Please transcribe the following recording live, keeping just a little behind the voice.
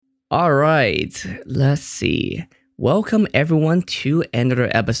All right, let's see. Welcome everyone to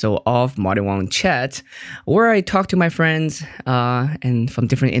another episode of Modern Wong Chat, where I talk to my friends and from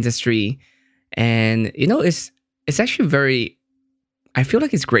different industry, and it's actually very. I feel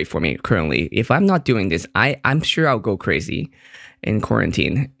like it's great for me currently. If I'm not doing this, I'm sure I'll go crazy in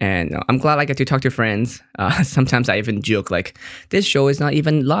quarantine, and I'm glad I get to talk to friends. Sometimes I even joke like this show is not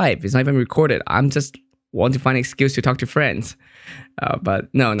even live, it's not even recorded. I'm just want to find an excuse to talk to friends.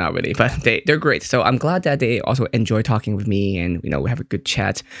 But no, not really. But they're great. So I'm glad that they also enjoy talking with me, and we have a good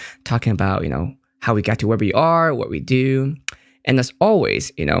chat, talking about how we got to where we are, what we do, and as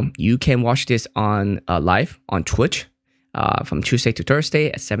always, you can watch this on live on Twitch. From Tuesday to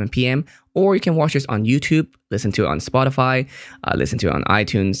Thursday at 7 p.m. Or you can watch this on YouTube, listen to it on Spotify, listen to it on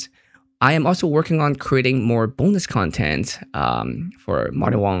iTunes. I am also working on creating more bonus content for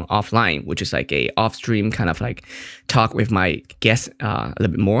Modern Wong Offline, which is like a off-stream kind of like talk with my guests a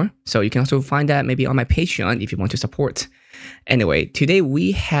little bit more. So you can also find that maybe on my Patreon if you want to support. Anyway, today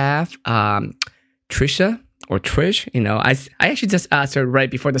we have Trisha or Trish. I actually just asked her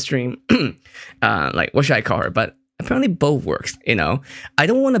right before the stream, like what should I call her? But apparently both works. I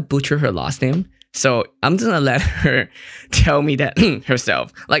don't want to butcher her last name. So I'm just gonna let her tell me that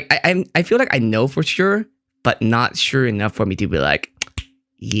herself. Like I feel like I know for sure, but not sure enough for me to be like,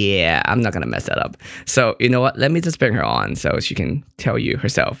 yeah, I'm not gonna mess that up. So you know what? Let me just bring her on so she can tell you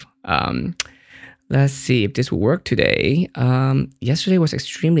herself. Let's see if this will work today. Yesterday was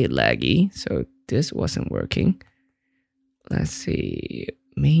extremely laggy, so this wasn't working. Let's see.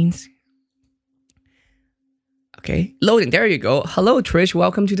 Mains. Okay, loading. There you go. Hello, Trish.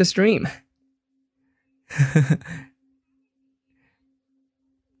 Welcome to the stream.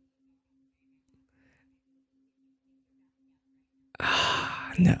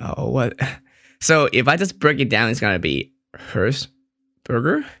 No, what? So if I just break it down, it's gonna be Hearst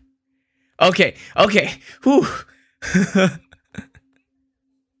Burger. Okay. Whew.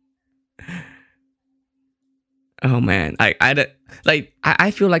 Oh man,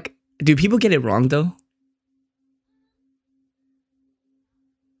 I feel like, do people get it wrong though?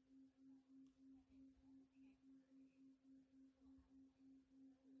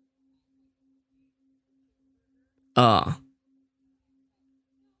 Uh,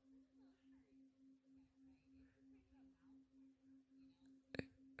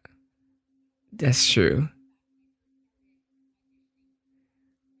 that's true.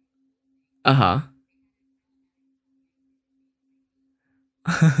 Uh huh.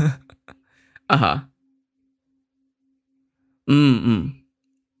 Uh huh. Mm.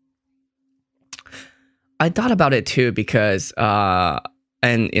 I thought about it too because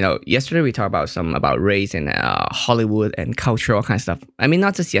and yesterday we talked about some about race and Hollywood and culture, all kind of stuff. I mean,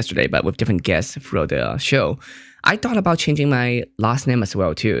 not just yesterday, but with different guests throughout the show. I thought about changing my last name as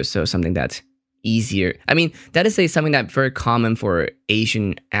well too, so something that's easier. I mean, that is something that's very common for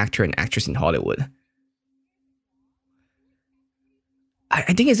Asian actor and actress in Hollywood.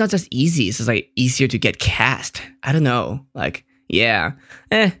 I think it's not just easy; it's just like easier to get cast. I don't know, like yeah,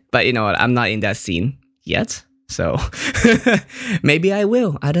 but you know what? I'm not in that scene yet, so maybe I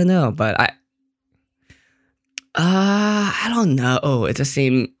will. I don't know, but I don't know. It just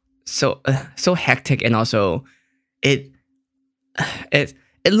seems so hectic, and also it it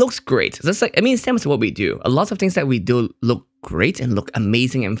it looks great. Just like, I mean, same as what we do. A lot of things that we do look great and look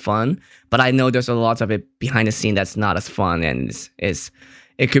amazing and fun, but I know there's a lot of it behind the scene that's not as fun, and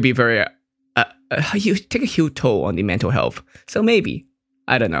it could be very you take a huge toll on the mental health. So maybe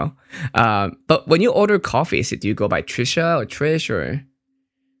I don't know. But when you order coffee, do you go by Trisha or Trish or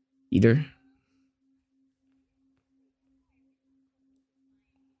either?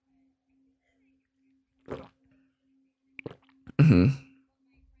 Hmm.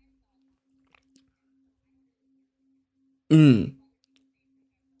 Mm.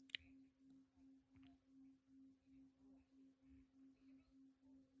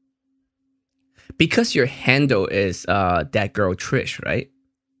 Because your handle is that girl Trish, right?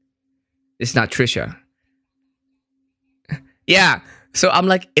 It's not Trisha. Yeah. So I'm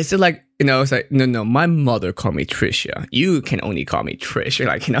like, is it like, it's like, no, my mother called me Trisha. You can only call me Trish.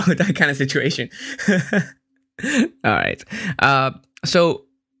 Like, that kind of situation. All right. So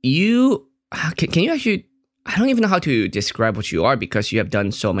you, can you actually, I don't even know how to describe what you are because you have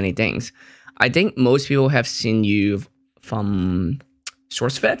done so many things. I think most people have seen you from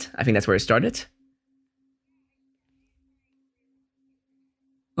SourceFed. I think that's where it started.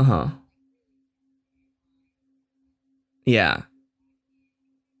 Uh huh. Yeah.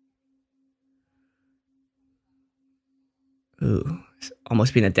 Ooh, it's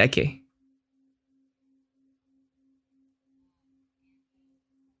almost been a decade.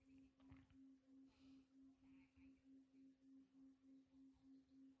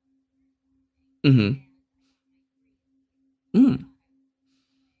 Mm-hmm. Mm.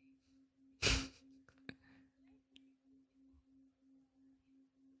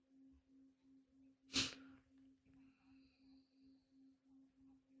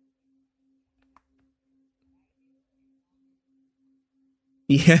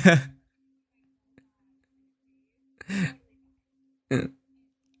 Yeah.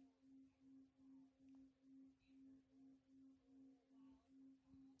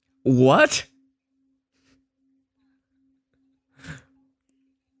 What?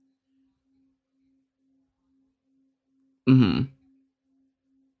 Mm-hmm.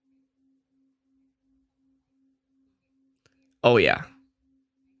 Oh yeah.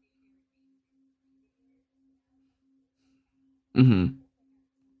 Mm-hmm.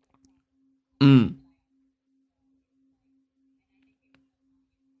 Mm.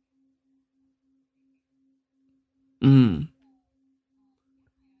 Mm.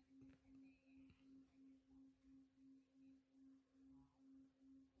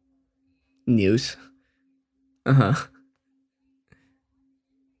 News. Uh-huh.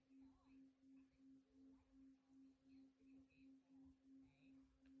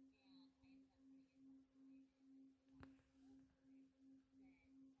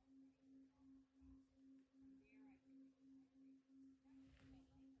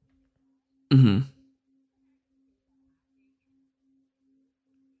 Mm-hmm.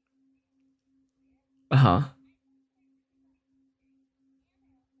 Uh-huh.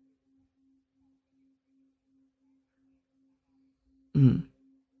 Mm.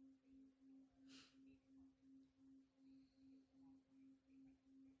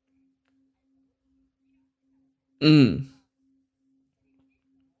 Mm.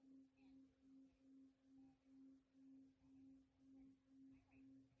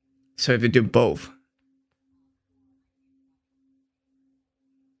 So if you do both.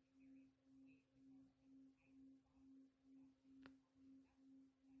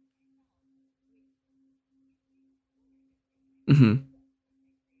 Mm-hmm.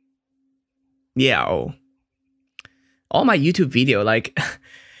 Yeah. Oh. All my YouTube video, like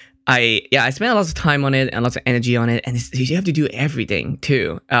I spent a lot of time on it and lots of energy on it, and you have to do everything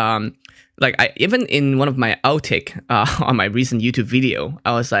too. Like I even in one of my outtake on my recent YouTube video,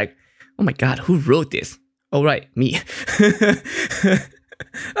 I was like, oh my god, who wrote this? Oh right, me.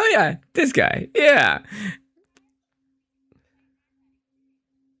 Oh yeah, this guy. Yeah.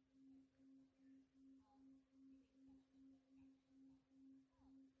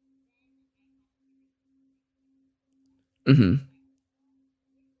 Mm-hmm.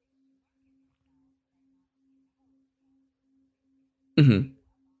 Mm-hmm.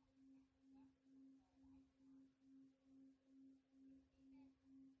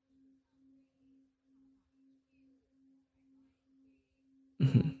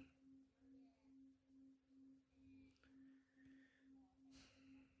 Mm-hmm.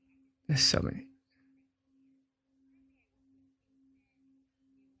 There's so many.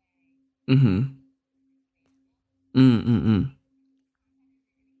 Mm-hmm. Mm-mm-mm.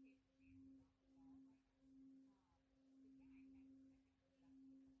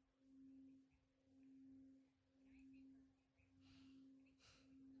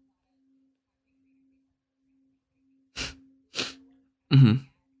 Mm-hmm.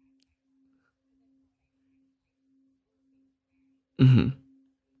 Mm-hmm.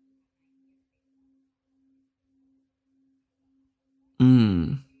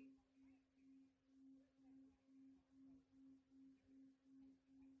 Mm.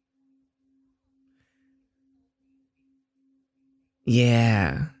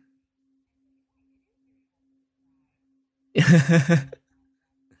 Yeah.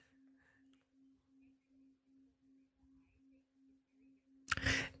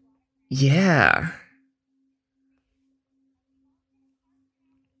 Yeah.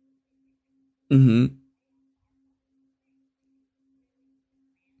 Mm-hmm.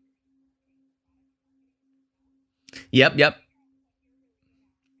 Yep, yep.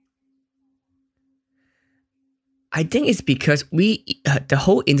 I think it's because the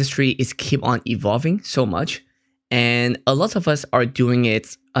whole industry is keep on evolving so much, and a lot of us are doing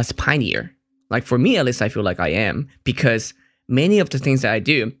it as pioneer. Like for me, at least, I feel like I am because many of the things that I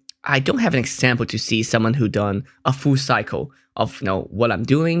do, I don't have an example to see someone who done a full cycle of what I'm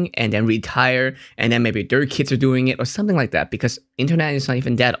doing and then retire and then maybe their kids are doing it or something like that because internet is not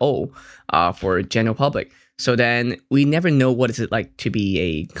even that old for general public. So then we never know what is it like to be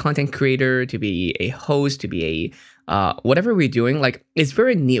a content creator, to be a host, to be a whatever we're doing. Like it's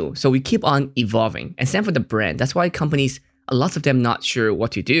very new, so we keep on evolving. And same for the brand. That's why companies, a lot of them, not sure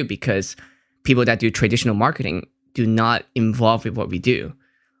what to do because people that do traditional marketing do not involve with what we do.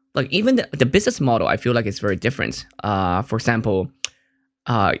 like even the business model, I feel like it's very different. For example,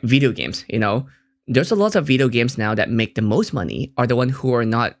 video games. There's a lot of video games now that make the most money are the one who are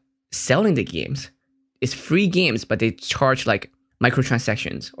not selling the games. It's free games, but they charge like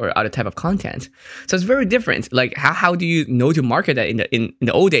microtransactions or other type of content. So it's very different. Like how do you know to market that in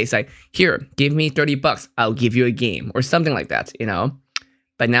the old days? Like, here, give me $30, I'll give you a game or something like that.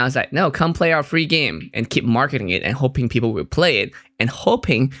 But now it's like, no, come play our free game and keep marketing it and hoping people will play it and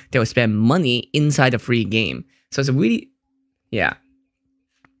hoping they will spend money inside the free game. So it's really, yeah.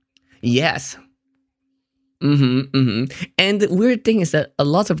 Yes. And the weird thing is that a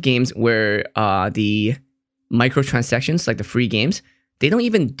lot of games where the microtransactions, like the free games, they don't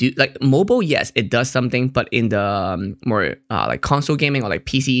even do like mobile. Yes, it does something, but in the more like console gaming or like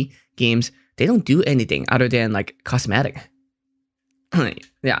PC games, they don't do anything other than like cosmetic.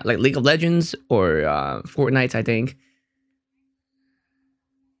 Yeah, like League of Legends or Fortnite, I think.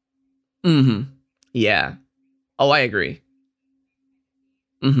 hmm Yeah. Oh, I agree.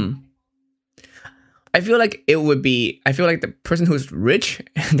 hmm I feel like it would be. I feel like the person who's rich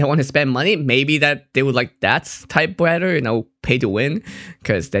and they want to spend money, maybe that they would like that type better. Pay to win,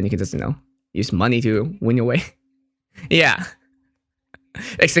 because then you can just use money to win your way. Yeah,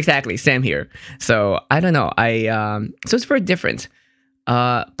 exactly. Same here. So I don't know. So it's very different.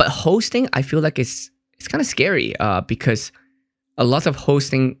 But hosting, I feel like it's kind of scary. Because a lot of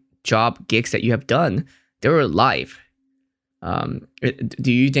hosting job gigs that you have done, they were live.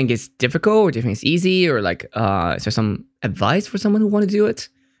 Do you think it's difficult, or do you think it's easy, or like is there some advice for someone who want to do it?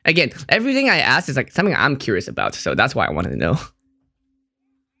 Again, everything I asked is like something I'm curious about, so that's why I wanted to know.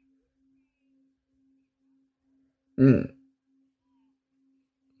 Mm.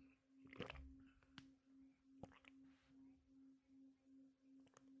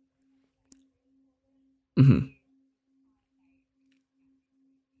 Mm-hmm.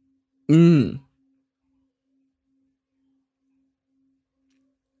 Mm.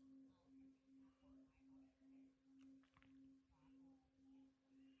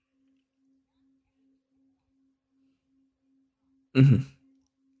 Mm-hmm.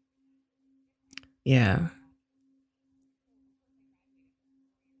 Yeah.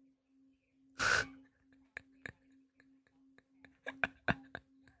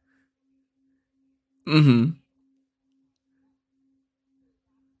 Mm-hmm.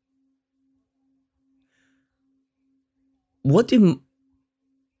 What do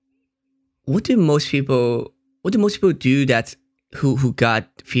what do most people what do most people do that who got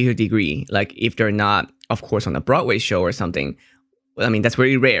theater degree? Like if they're not, of course, on a Broadway show or something. I mean, that's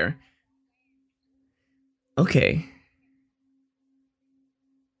very rare. Okay.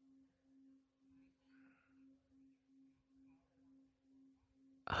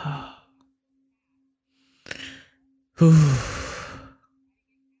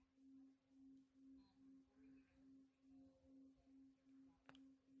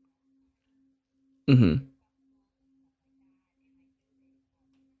 Mm-hmm.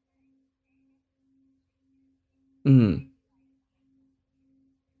 Mm-hmm.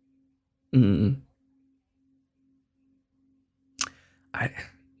 Mm-hmm. I,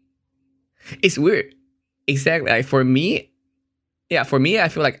 it's weird. Exactly. Like for me, yeah, for me, I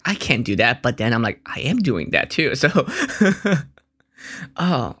feel like I can't do that, but then I'm like, I am doing that too. So,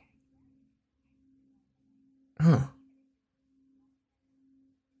 oh, huh.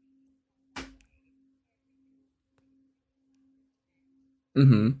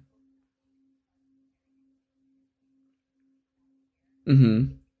 Mm-hmm.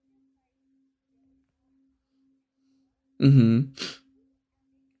 Mm-hmm. Mm-hmm.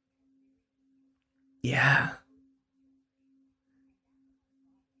 Yeah.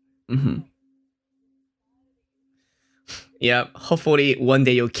 Mm-hmm. Yeah. Hopefully one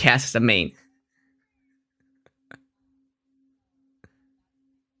day you'll cast as a main.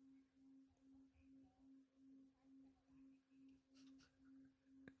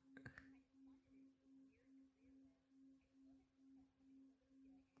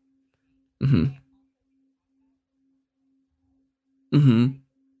 Mm-hmm. Mm-hmm.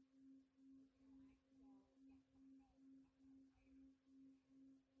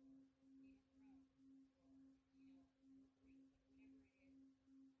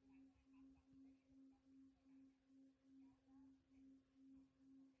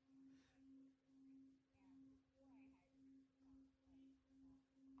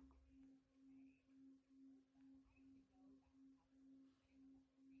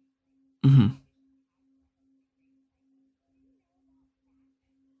 Mm-hmm.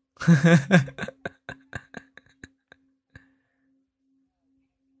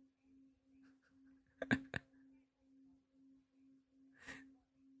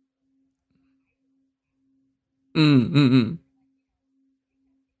 Mm, mm, mm,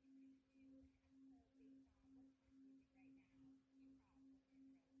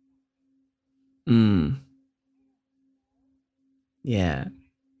 mm. Yeah.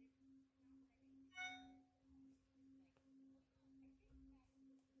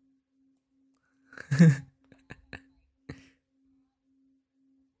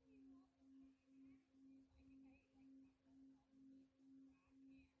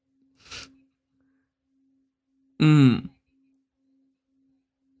 Mm.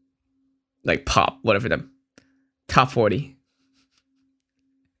 Like pop, whatever the top 40.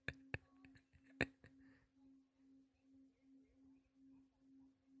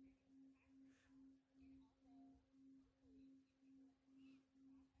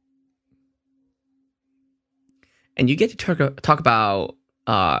 And you get to talk about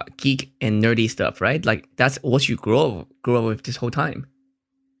geek and nerdy stuff, right? Like that's what you grow up with this whole time.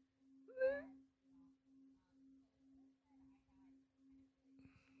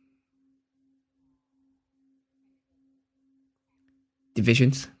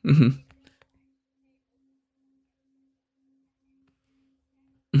 Divisions. Mm-hmm.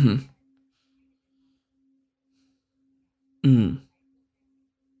 Mm-hmm. Mm.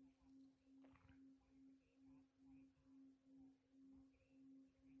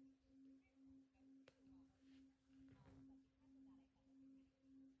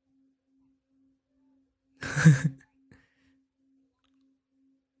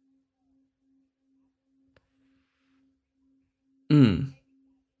 Mm.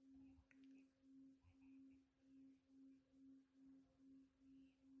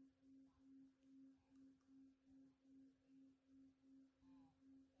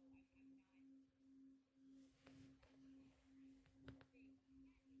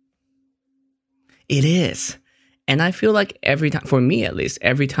 It is. And I feel like every time, for me at least,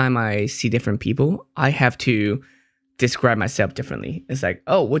 every time I see different people, I have to describe myself differently. It's like,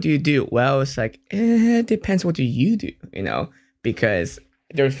 oh, what do you do? Well, it's like, it depends what do you do, because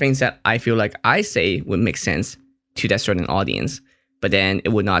there are things that I feel like I say would make sense to that certain audience, but then it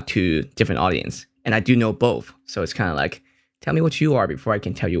would not to different audience. And I do know both. So it's kind of like, tell me what you are before I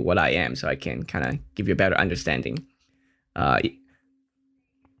can tell you what I am so I can kind of give you a better understanding. Uh,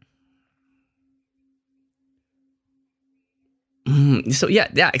 so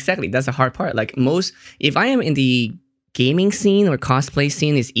yeah, exactly. That's the hard part. Like most, if I am in the gaming scene or cosplay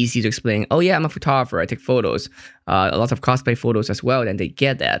scene, it's easy to explain. Oh yeah, I'm a photographer. I take photos, a lot of cosplay photos as well. And they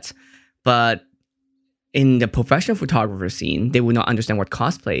get that. But in the professional photographer scene, they would not understand what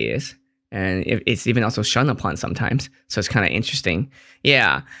cosplay is, and it's even also shunned upon sometimes. So it's kind of interesting.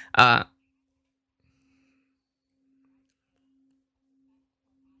 Yeah. Uh,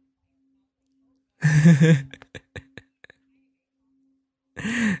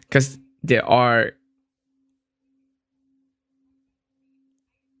 because there are.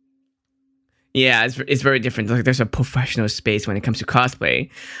 Yeah, it's very different. Like there's a professional space when it comes to cosplay,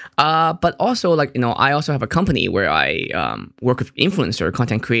 but also like I also have a company where I work with influencer,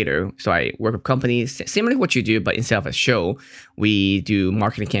 content creator. So I work with companies similar to what you do, but instead of a show, we do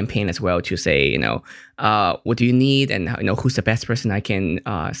marketing campaign as well to say what do you need, and who's the best person I can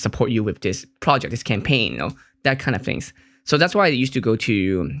support you with this project, this campaign, that kind of things. So that's why I used to go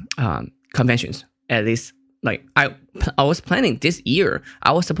to conventions at least like I was planning this year.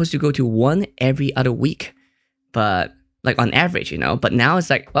 I was supposed to go to one every other week, but like on average, But now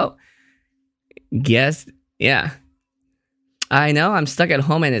it's like, well, guess yeah. I know I'm stuck at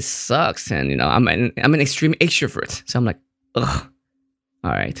home and it sucks, and I'm an extreme extrovert, so I'm like, ugh.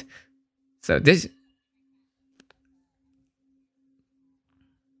 All right. So this,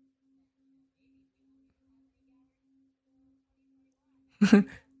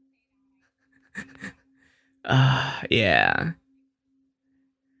 yeah,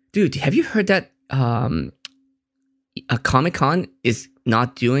 dude. Have you heard that a Comic Con is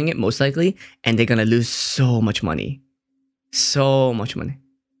not doing it most likely, and they're gonna lose so much money, so much money.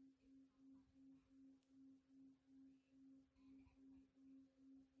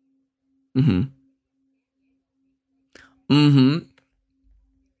 Mm-hmm. Mm-hmm.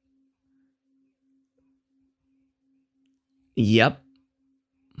 Yep.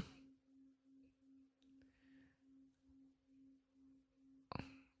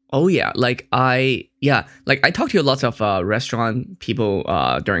 Oh yeah, like I talk to lots of restaurant people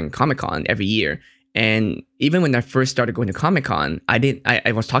during Comic Con every year, and even when I first started going to Comic Con,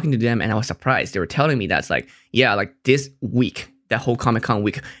 I was talking to them and I was surprised. They were telling me that's like yeah, like this week, that whole Comic Con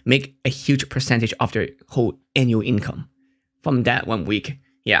week, make a huge percentage of their whole annual income from that one week.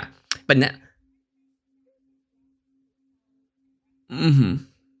 Yeah, but now, mm-hmm,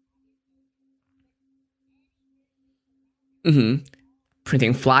 Hmm.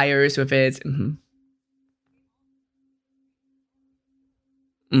 Printing flyers with it. Hmm.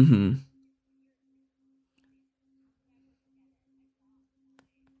 Hmm.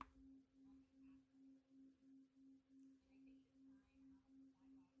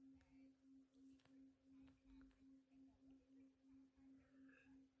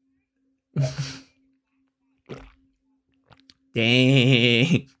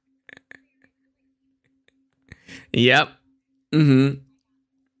 Dang. Yep. Hmm.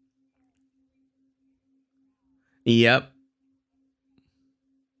 Yep.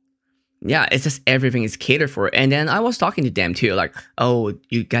 Yeah, it's just everything is catered for. And then I was talking to them too, like, oh,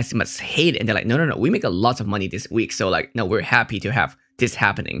 you guys must hate it. And they're like, no, no, no, we make a lot of money this week. So like, no, we're happy to have this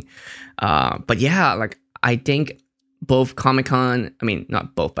happening. But yeah, like I think both Comic Con, I mean,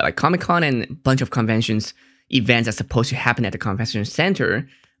 not both, but like Comic Con and a bunch of conventions events are supposed to happen at the convention center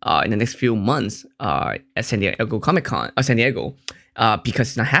in the next few months at San Diego Comic Con, San Diego, because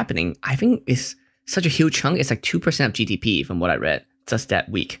it's not happening. I think it's such a huge chunk. It's like 2% of GDP from what I read just that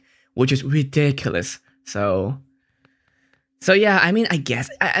week, which is ridiculous. So yeah, I mean, I guess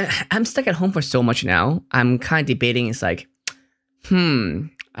I'm stuck at home for so much now. I'm kind of debating. It's like,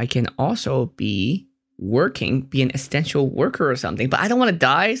 I can also be working, be an essential worker or something, but I don't want to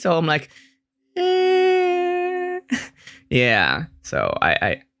die. So I'm like, eh. Yeah. So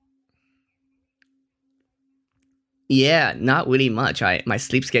yeah, not really much. My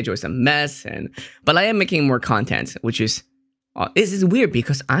sleep schedule is a mess, but I am making more content, which is this is weird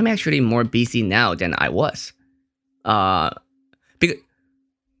because I'm actually more busy now than I was. Uh, because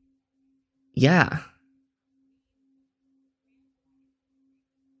yeah,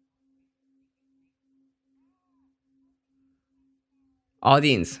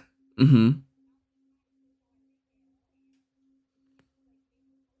 audience. Mm-hmm.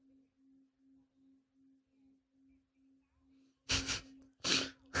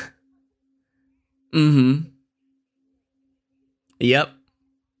 Mm-hmm. Yep.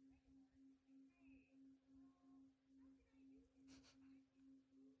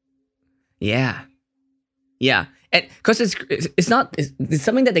 Yeah. Yeah, and because it's not it's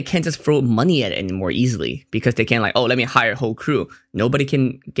something that they can't just throw money at anymore easily because they can't like, oh, let me hire a whole crew. Nobody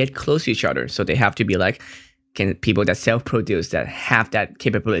can get close to each other, so they have to be like, can people that self produce that have that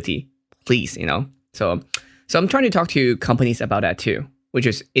capability, please, you know. So I'm trying to talk to companies about that too, which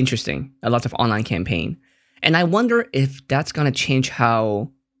is interesting. A lot of online campaign, and I wonder if that's gonna change how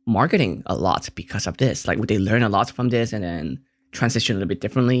marketing a lot because of this. Like, would they learn a lot from this and then transition a little bit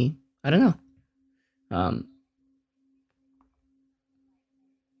differently? I don't know. Um,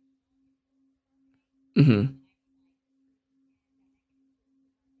 mhm.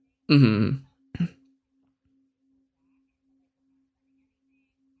 Mhm.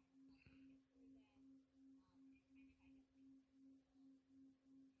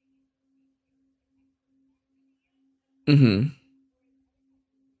 Mhm.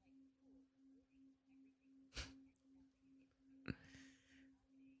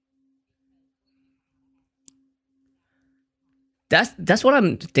 That's what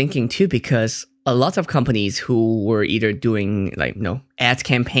I'm thinking too, because a lot of companies who were either doing like ads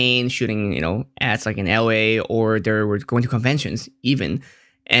campaign, shooting ads like in LA, or they were going to conventions even,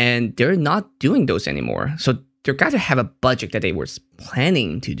 and they're not doing those anymore. So they got to have a budget that they were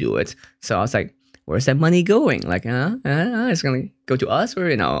planning to do it. So I was like, where's that money going? Like, it's gonna go to us, or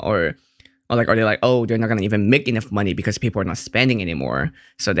or like, are they like, oh, they're not gonna even make enough money because people are not spending anymore?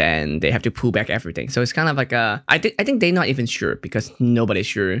 So then they have to pull back everything. So it's kind of like I think they're not even sure because nobody's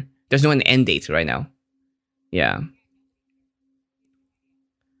sure. There's no end date right now. Yeah,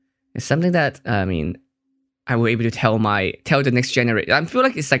 it's something that I mean I will able to tell the next generation. I feel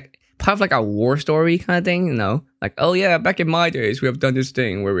like it's like part of like a war story kind of thing. Like, oh yeah, back in my days we have done this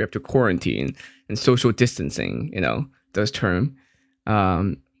thing where we have to quarantine and social distancing. Those term.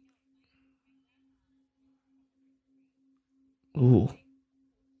 Um, ooh.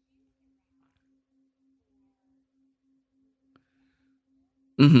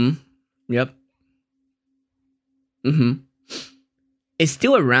 Mm-hmm. Yep. Mm-hmm. It's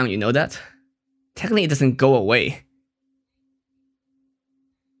still around, you know that? Technically, it doesn't go away.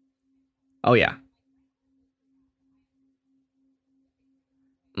 Oh, yeah.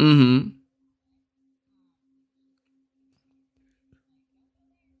 Mm-hmm.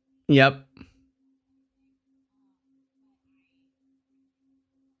 Yep.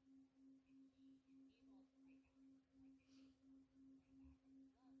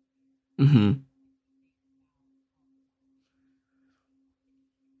 Mm-hmm.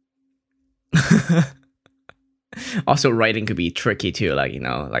 Also, writing could be tricky too. Like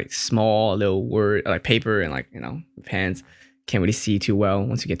like small little word, like paper, and like pens can't really see too well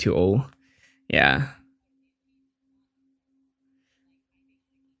once you get too old. Yeah.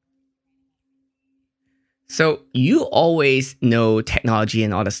 So you always know technology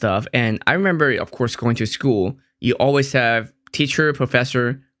and all the stuff. And I remember, of course, going to school, you always have teacher,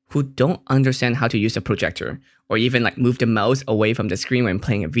 professor who don't understand how to use a projector or even like move the mouse away from the screen when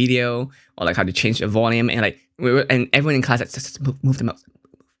playing a video or like how to change the volume. And like, and everyone in class, like, just move the mouse,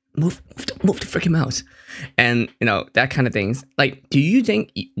 move the freaking mouse. And, that kind of things. Like, do you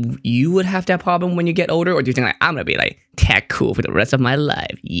think you would have that problem when you get older? Or do you think like, I'm going to be like tech cool for the rest of my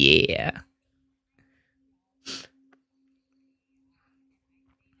life? Yeah.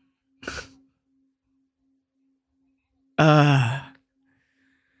 Uh,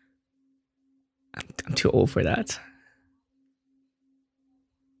 I'm too old for that.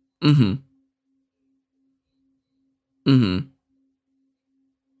 Mm-hmm. Mm-hmm.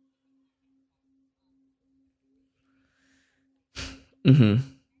 Mm-hmm.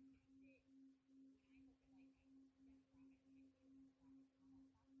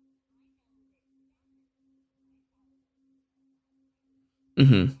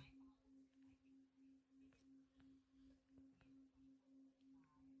 Mm-hmm.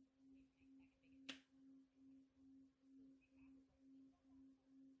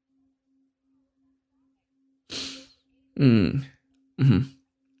 Mm. Mm-hmm.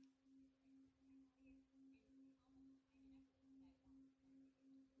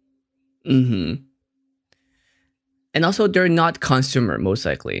 Mm-hmm. And also, they're not consumer most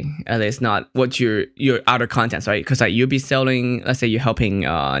likely. At least not what your other contents, right? Because like you'll be selling, let's say you're helping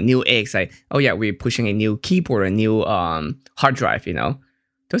new eggs, like oh yeah, we're pushing a new keyboard, a new hard drive.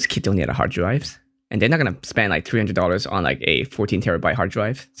 Those kids don't need a hard drives, and they're not gonna spend like $300 on like a 14 terabyte hard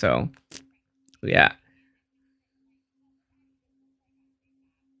drive. So yeah.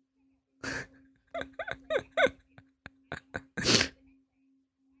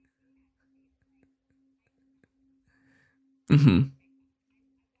 Mm-hmm.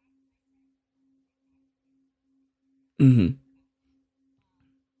 Mm-hmm.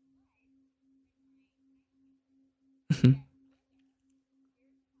 Mm-hmm.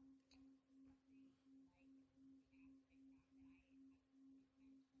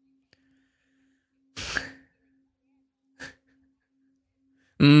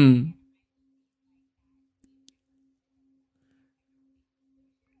 Mm.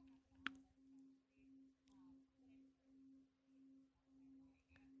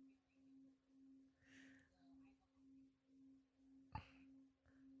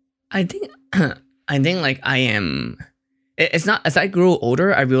 I think I think like I am. It's not as I grow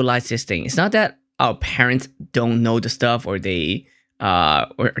older, I realize this thing. It's not that our parents don't know the stuff or they or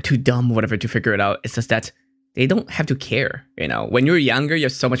are too dumb or whatever to figure it out. It's just that they don't have to care. When you're younger, you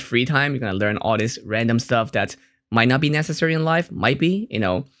have so much free time. You're gonna learn all this random stuff that might not be necessary in life, might be.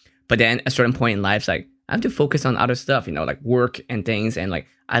 But then at a certain point in life, it's like I have to focus on other stuff, like work and things, and like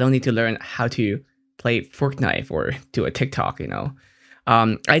I don't need to learn how to play Fortnite or do a TikTok.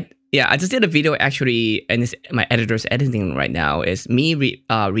 I Yeah, I just did a video actually, and it's, my editor's editing right now is me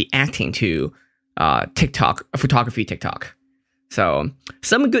reacting to TikTok photography TikTok. So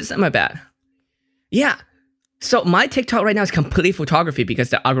some good, some bad. Yeah. So my TikTok right now is completely photography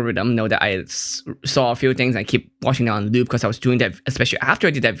because the algorithm know that saw a few things and I keep watching it on loop because I was doing that, especially after I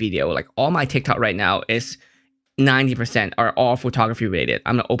did that video. Like all my TikTok right now is 90% are all photography related.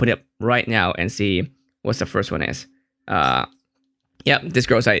 I'm gonna open it right now and see what's the first one is. Uh, yeah, this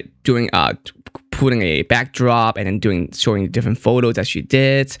girl's like doing putting a backdrop and then showing different photos that she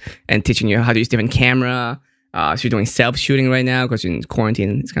did and teaching you how to use different camera. She's doing self shooting right now because in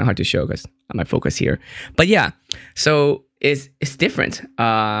quarantine it's kind of hard to show because I might focus here. But yeah, so it's different.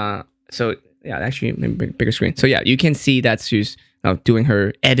 So yeah, actually bigger screen. So yeah, you can see that she's doing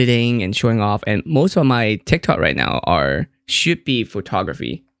her editing and showing off. And most of my TikTok right now should be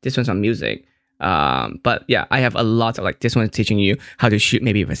photography. This one's on music. But yeah, I have a lot of like this one is teaching you how to shoot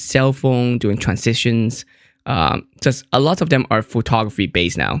maybe with a cell phone, doing transitions. Just a lot of them are photography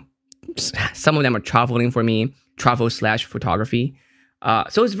based now. Some of them are traveling for me, travel/photography.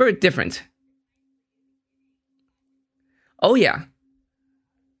 So it's very different. Oh yeah.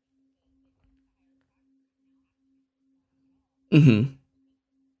 Hmm.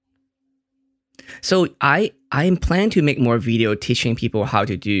 So I am planning to make more video teaching people how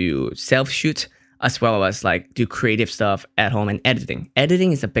to do self shoot as well as like do creative stuff at home and editing.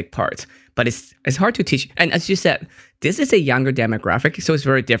 Editing is a big part, but it's hard to teach. And as you said, this is a younger demographic, so it's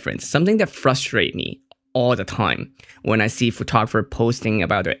very different. Something that frustrates me all the time when I see photographer posting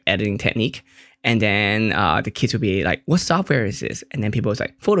about their editing technique And then the kids would be like, "What software is this?" And then people was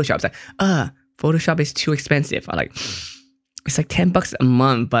like, "Photoshop." It's like, Photoshop is too expensive. I'm like, it's like $10 a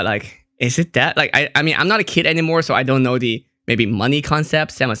month, but like, is it that? Like, I mean, I'm not a kid anymore, so I don't know the maybe money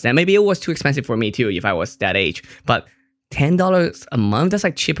concept. Maybe it was too expensive for me too if I was that age. But $10 a month, that's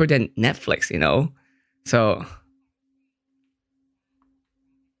like cheaper than Netflix, you know? So,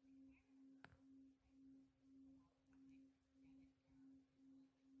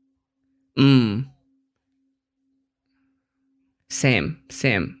 mm, same.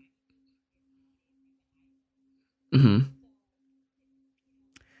 Mm-hmm.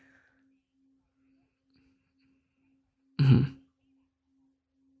 Mm-hmm.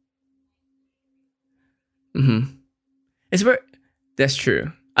 Mm-hmm. It's very, that's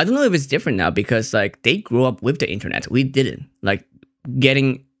true. I don't know if it's different now because like they grew up with the internet. We didn't. Like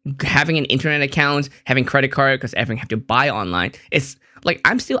getting having an internet account, having credit card because everything have to buy online. It's like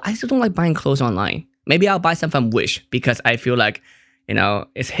I still don't like buying clothes online. Maybe I'll buy some from Wish because I feel like,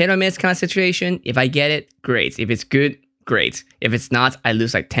 it's hit or miss kind of situation. If I get it, great. If it's good, great. If it's not, I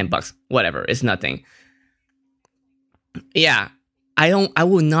lose like $10. Whatever. It's nothing. Yeah, I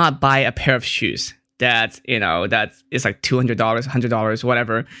will not buy a pair of shoes that is like $200, $100,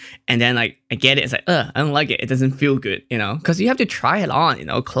 whatever, and then like I get it, it's like, I don't like it. It doesn't feel good, because you have to try it on.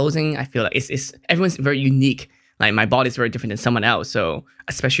 Clothing. I feel like it's everyone's very unique. Like my body's very different than someone else, so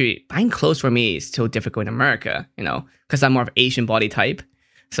especially buying clothes for me is still difficult in America, because I'm more of Asian body type.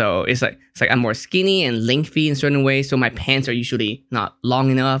 So it's like I'm more skinny and lengthy in certain ways. So my pants are usually not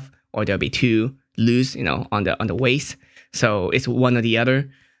long enough, or they'll be too loose, on the waist. So it's one or the other.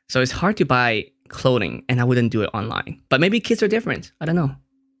 So it's hard to buy clothing, and I wouldn't do it online. But maybe kids are different. I don't know.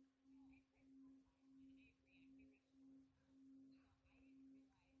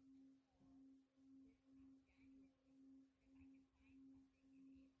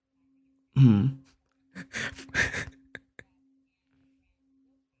 Hmm.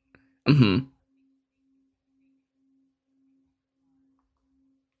 Hmm.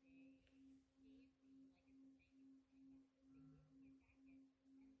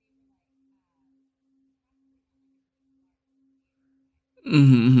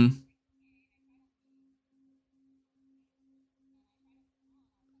 Hmm. Hmm.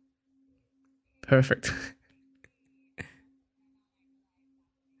 Perfect.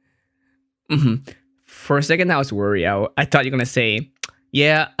 Hmm. For a second, I was worried. I thought you're gonna say,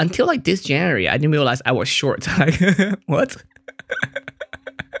 "Yeah, until like this January, I didn't realize I was short." Like, what?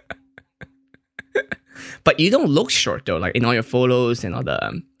 But you don't look short though. Like in all your photos and all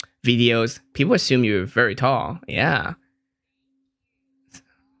the videos, people assume you're very tall. Yeah,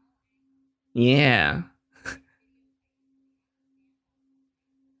 yeah.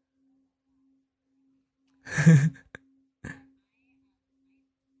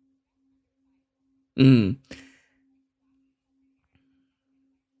 Mm,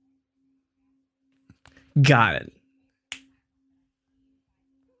 got it.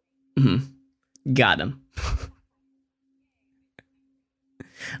 Mhm. Got him.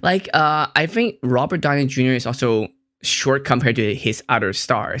 Like, I think Robert Downey Jr. is also short compared to his other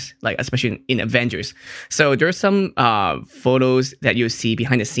stars, like especially in Avengers. So there's some photos that you see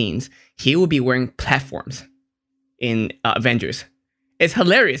behind the scenes. He will be wearing platforms in Avengers. It's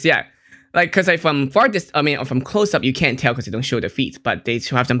hilarious, yeah. Like, cause like from I mean, from close up, you can't tell because they don't show the feet, but they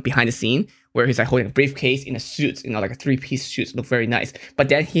show have them behind the scene where he's like holding a briefcase in a suit, like a three-piece suit, look very nice. But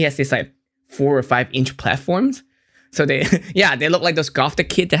then he has this like 4 or 5 inch platforms. So they, yeah, they look like those Gothic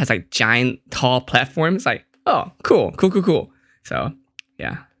kid that has like giant, tall platforms. Like, oh, cool. So,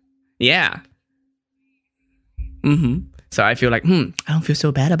 yeah, yeah. Mm-hmm. So I feel like, I don't feel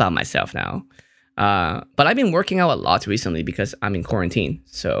so bad about myself now. But I've been working out a lot recently because I'm in quarantine.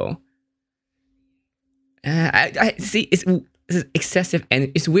 So I see it's excessive,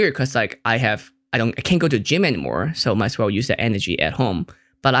 and it's weird because like I can't go to the gym anymore, so might as well use that energy at home.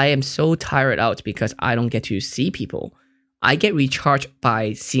 But I am so tired out because I don't get to see people. I get recharged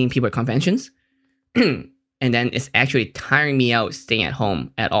by seeing people at conventions, and then it's actually tiring me out staying at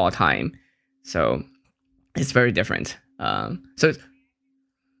home at all time. So it's very different. So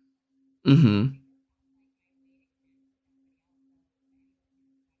mm-hmm,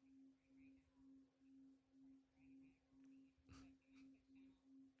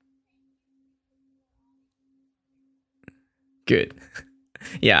 good.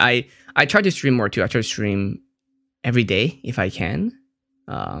 Yeah, I try to stream more too. I try to stream every day if I can.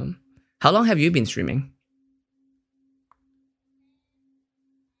 Um, how long have you been streaming?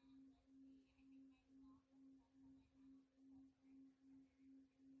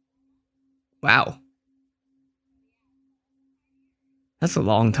 Wow, that's a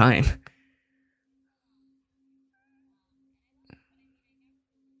long time.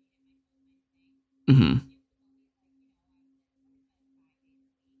 Mhm.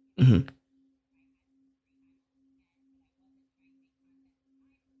 Mhm.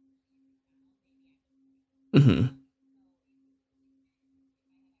 Mhm.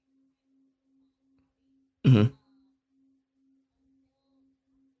 Mhm.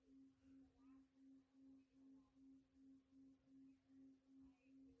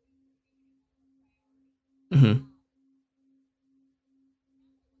 Mhm.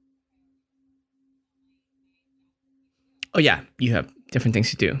 Oh yeah, you have different things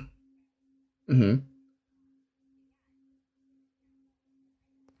to do. Mhm.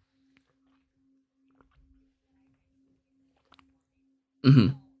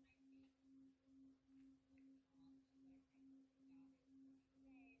 Mhm.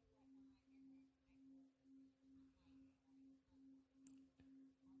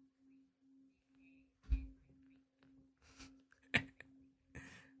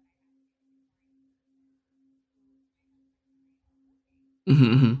 Mhm.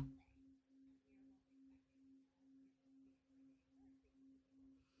 Mhm.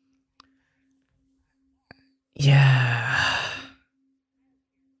 Yeah.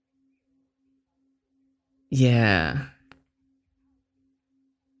 Yeah.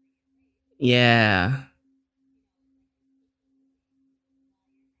 Yeah.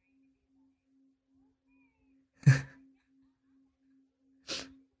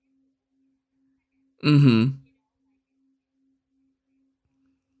 Mhm.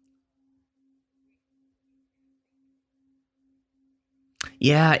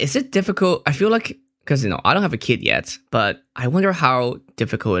 Yeah, is it difficult? I feel like because I don't have a kid yet, but I wonder how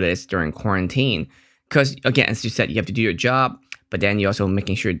difficult it is during quarantine. Because again, as you said, you have to do your job, but then you're also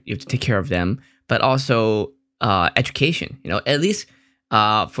making sure you have to take care of them, but also education. At least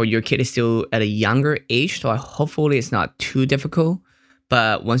for your kid is still at a younger age, so hopefully it's not too difficult.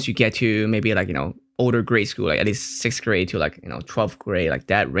 But once you get to maybe like older grade school, like at least sixth grade to like 12th grade, like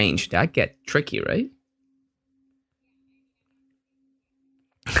that range, that get tricky, right?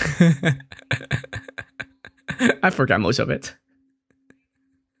 I forgot most of it.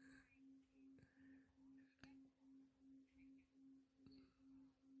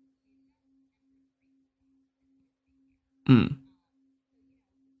 Mm.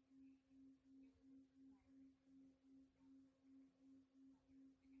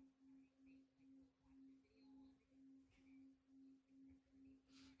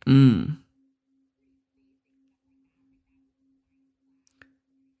 Mm.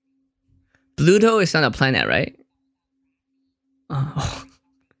 Pluto is not a planet, right? Oh.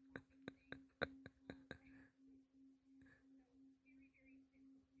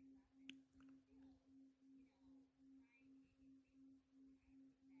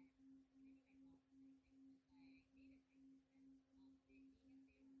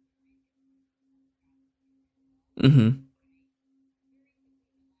 Hmm.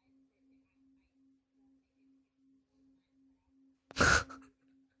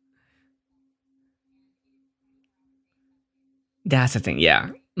 That's the thing. Yeah.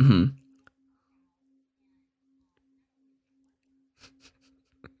 Hmm.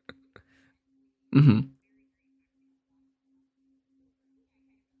 Hmm.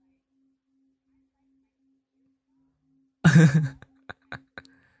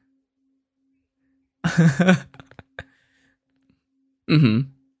 Hmm.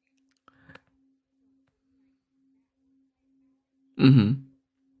 Hmm.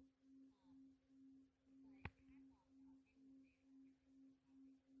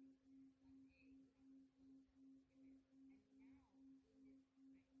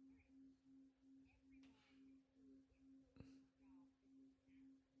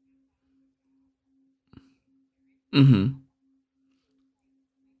 Hmm.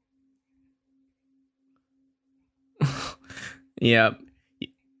 Yeah.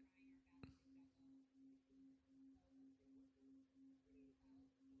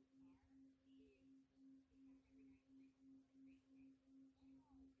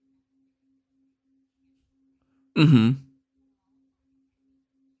 Hmm.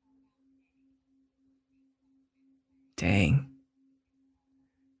 Dang.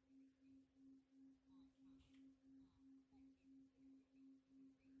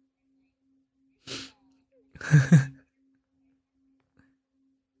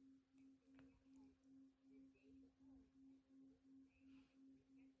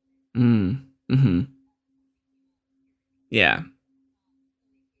 Mm. Hmm. Yeah.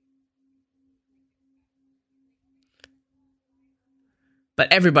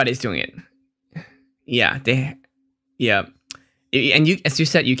 But everybody's doing it. Yeah. Yeah. And you, as you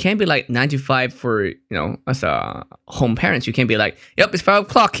said, you can't be like 9 to 5 for, as a home parents. You can't be like, yep, it's 5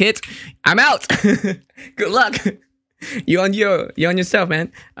 o'clock, kids. I'm out. Good luck. You on yourself,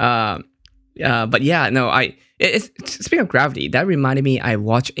 man. But yeah, no, speaking of gravity, that reminded me. I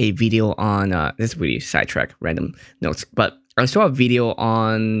watched a video on this is really sidetrack, random notes, but I saw a video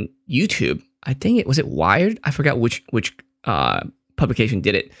on YouTube. I think it was it Wired. I forgot which publication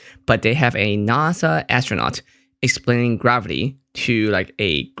did it, but they have a NASA astronaut explaining gravity to like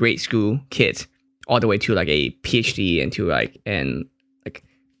a grade school kid, all the way to like a PhD and to like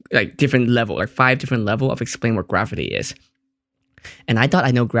different level, like 5 different level of explain what gravity is. And I thought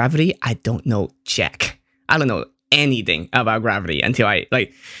I know gravity. I don't know jack. I don't know anything about gravity until I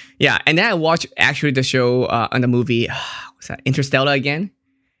like, yeah. And then I watched actually the show on the movie, what's that, Interstellar again.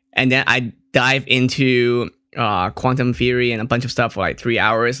 And then I dive into quantum theory and a bunch of stuff for like 3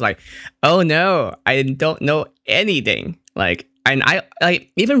 hours. Like, oh no, I don't know anything. Like, and I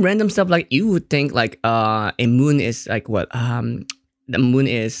like even random stuff. Like you would think like a moon is like what the moon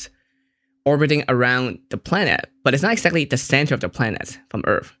is orbiting around the planet, but it's not exactly the center of the planet from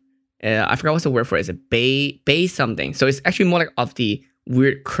Earth. I forgot what's the word for it. It's a bay something. So it's actually more like of the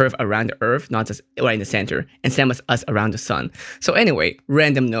weird curve around the Earth, not just right in the center, and same as us around the sun. So anyway,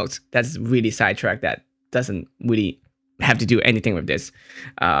 random notes. That's really sidetracked. That doesn't really have to do anything with this.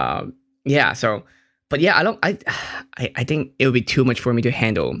 Yeah. So, but yeah, I don't. I think it would be too much for me to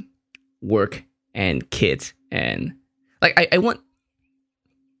handle work and kids and like I want.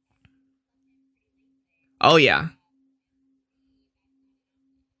 Oh yeah.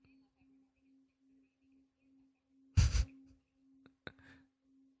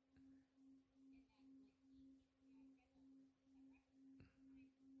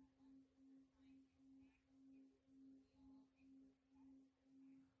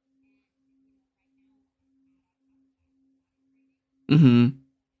 Mm-hmm.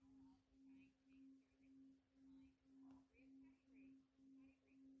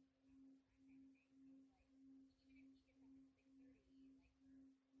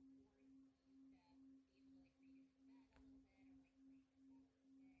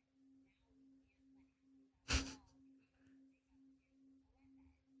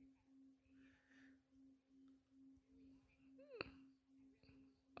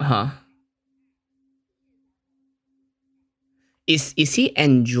 Uh huh. Is he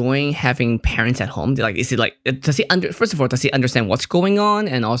enjoying having parents at home? Like, is he like? Does he under? First of all, does he understand what's going on,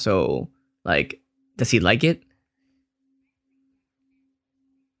 and also like, does he like it?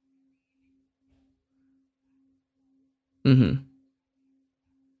 Mm-hmm.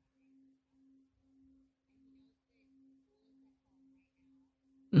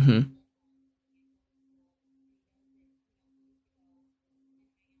 Mm-hmm.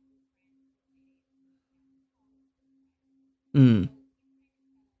 Mm.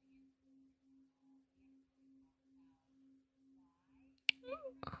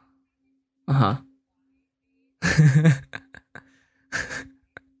 Uh huh.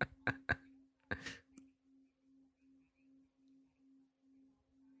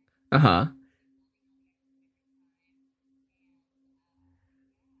 Uh huh.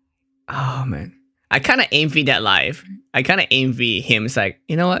 Oh man, I kind of envy that life. I kind of envy him. It's like,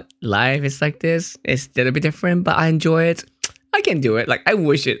 you know what, life is like this. It's a little bit different, but I enjoy it. I can do it. Like I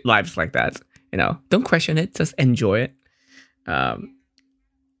wish it life's like that. Don't question it. Just enjoy it. Um.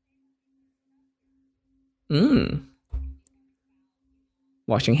 Mm.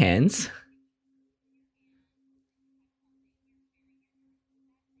 Washing hands.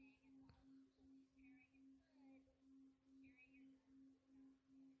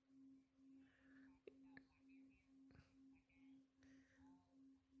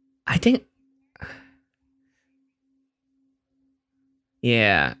 I think.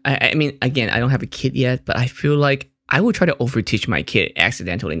 Yeah. I mean, again, I don't have a kid yet, but I feel like I will try to overteach my kid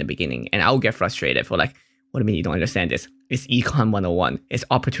accidentally in the beginning, and I'll get frustrated for like, what do you mean you don't understand this? It's econ 101. It's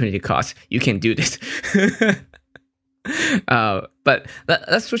opportunity cost. You can do this. But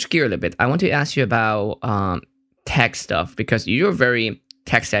let's switch gear a little bit. I want to ask you about tech stuff because you're very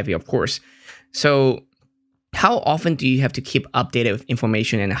tech savvy, of course. So, how often do you have to keep updated with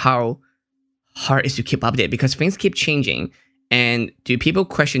information, and how hard is to keep updated because things keep changing? And do people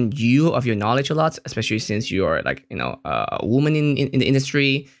question you of your knowledge a lot, especially since you're like a woman in the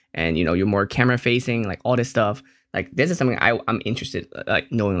industry, and you're more camera facing, like all this stuff. Like this is something I'm interested like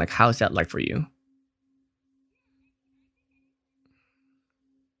knowing, like how's that like for you?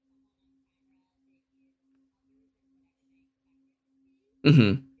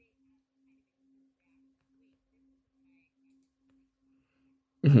 Mm-hmm.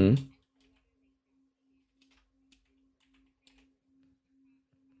 Mm-hmm.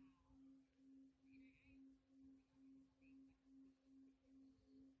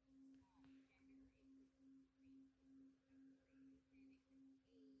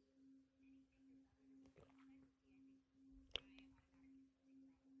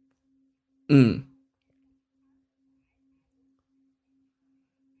 Mm.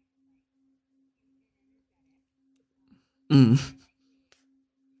 Mm.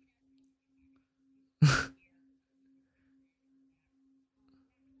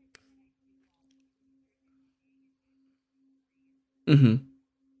 Mm-hmm.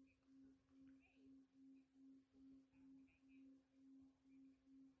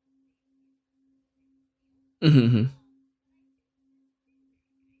 Mm-hmm.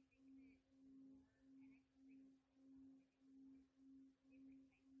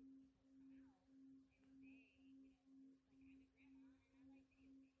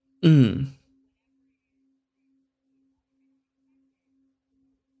 Mm.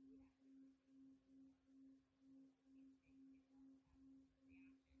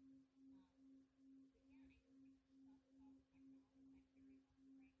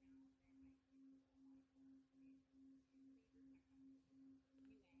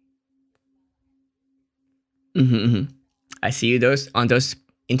 Mm-hmm. Mm-hmm. I see you those on those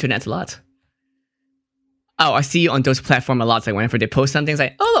internet a lot. Oh, I see you on those platform a lot. Like whenever they post something, it's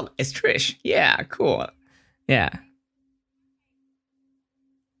like, oh look, it's Trish. Yeah, cool. Yeah.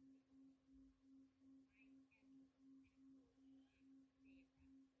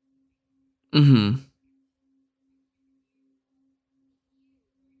 Mm-hmm.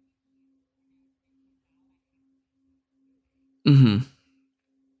 Mm-hmm.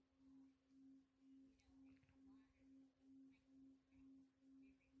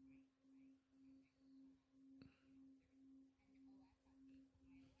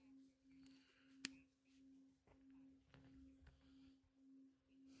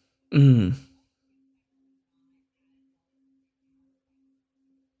 Mm.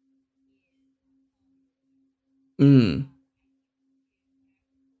 Mm.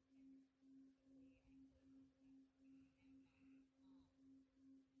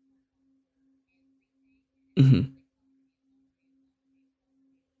 Mm-hmm.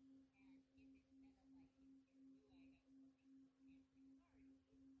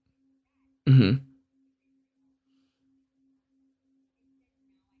 Mm-hmm.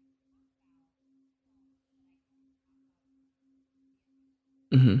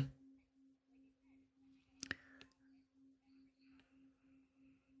 Mm-hmm.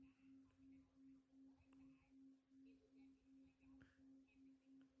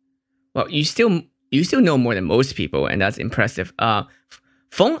 Well, you still know more than most people, and that's impressive.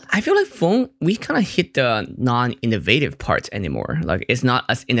 Phone. I feel like phone. We kind of hit the non-innovative part anymore. Like it's not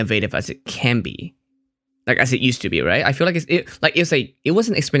as innovative as it can be, like as it used to be, right? I feel like it was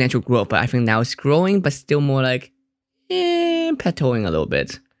an exponential growth, but I think now it's growing, but still more like plateauing a little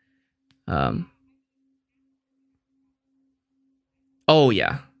bit. Um. Oh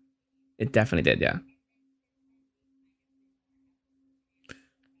yeah, it definitely did. Yeah.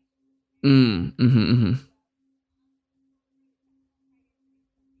 Mm. Mm-hmm. Mm-hmm.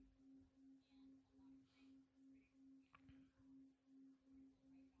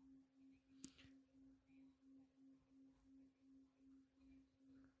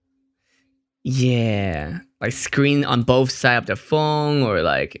 Yeah, like screen on both side of the phone, or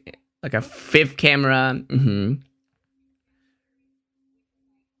like a fifth camera. Mm-hmm.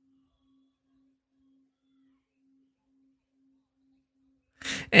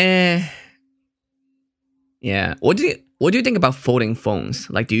 Eh. Yeah. What do you think about folding phones?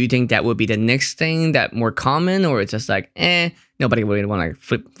 Like, do you think that would be the next thing that more common, or it's just like, nobody really want to like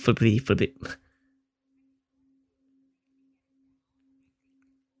flip it.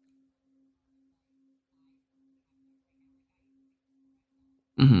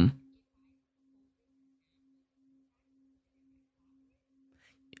 Mm-hmm.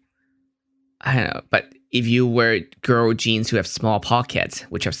 I don't know, but if you wear girl jeans who have small pockets,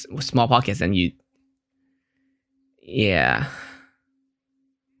 which have small pockets, then yeah.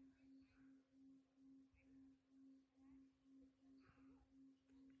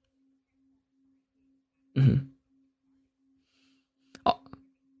 Mm-hmm. Oh,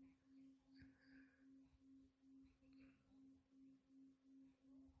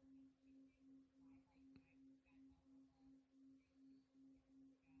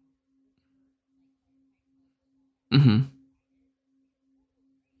 mm-hmm.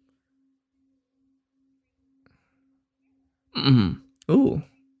 Mm-hmm. Ooh.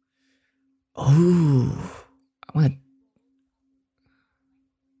 Ooh. I want to.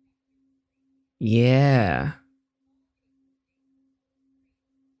 Yeah.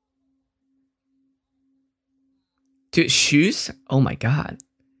 Dude, shoes? Oh my god.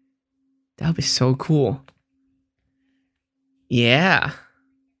 That would be so cool. Yeah.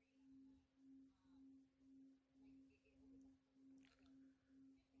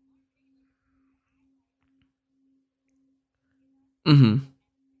 Mm-hmm.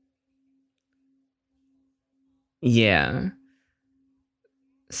 Yeah.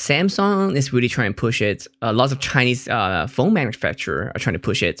 Samsung is really trying to push it. Lots of Chinese phone manufacturer are trying to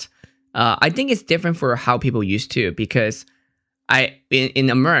push it. I think it's different for how people used to because in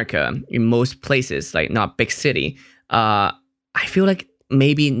America, in most places, like not big city, I feel like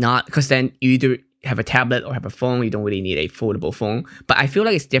maybe not because then you either have a tablet or have a phone. You don't really need a foldable phone. But I feel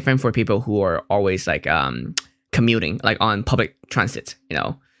like it's different for people who are always like commuting, like on public transit.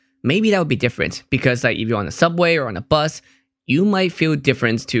 Maybe that would be different because like if you're on a subway or on a bus, you might feel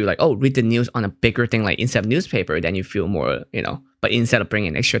different to like read the news on a bigger thing like instead of newspaper. Then you feel more. But instead of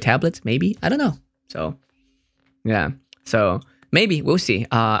bringing extra tablets, maybe I don't know. So yeah. So maybe we'll see.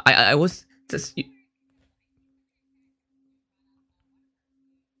 I was just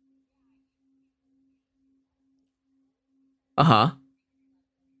uh-huh.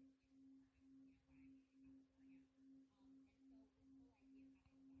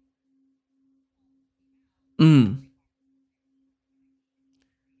 Mm.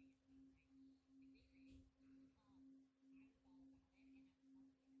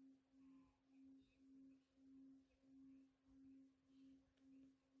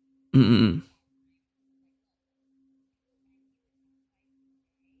 Mm. Mm.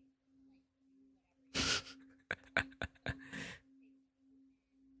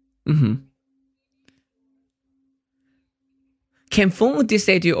 Mm-hmm. Can phone this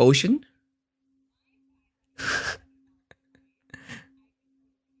do ocean?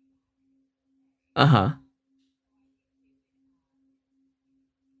 Uh-huh.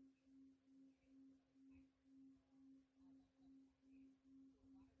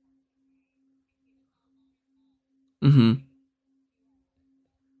 Mm-hmm.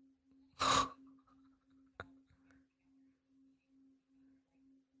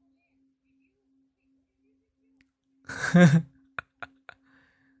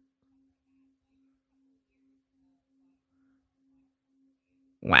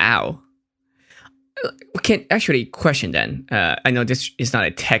 Wow. Can actually question then. I know this is not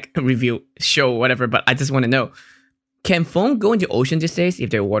a tech review show, or whatever, but I just want to know: can phone go into ocean these days if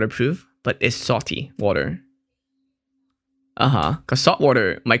they're waterproof, but it's salty water? Uh huh. Because salt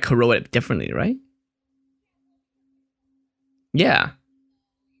water might corrode it differently, right? Yeah.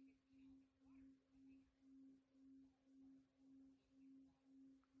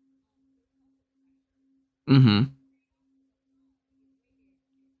 Mm-hmm.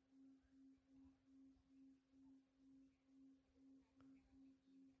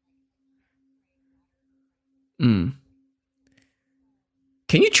 Mm.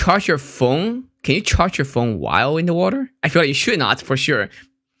 Can you charge your phone? Can you charge your phone while in the water? I feel like you should not for sure.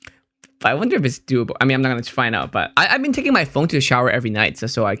 But I wonder if it's doable. I mean, I'm not gonna find out. But I've been taking my phone to the shower every night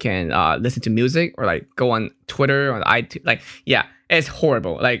just so I can listen to music or like go on Twitter or iTunes. Like, yeah, it's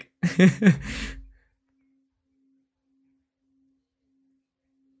horrible. Like,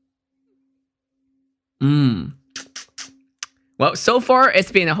 mm. Well, so far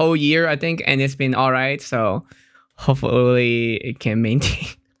it's been a whole year, I think, and it's been all right. So hopefully it can maintain.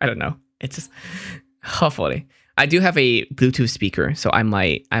 I don't know. It's just hopefully. I do have a Bluetooth speaker, so I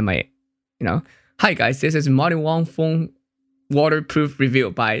might, you know. Hi guys, this is Martin Wong phone waterproof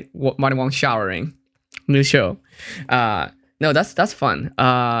review by Martin Wong showering. New show. Uh, no, that's fun.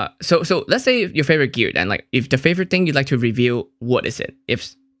 So let's say your favorite gear then. Like, if the favorite thing you'd like to review, what is it?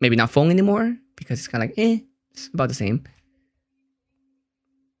 If maybe not phone anymore because it's kind of like it's about the same.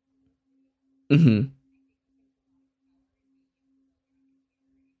 Hmm.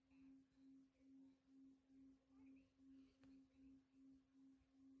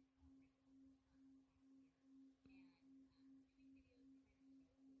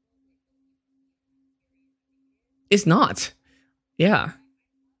 It's not. Yeah.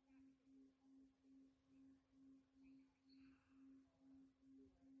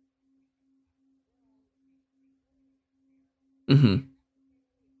 Hmm.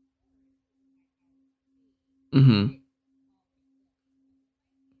 Hmm.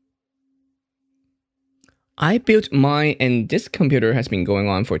 I built mine, and this computer has been going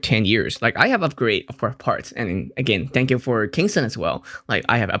on for 10 years. Like, I have upgrade, of course, parts. And again, thank you for Kingston as well. Like,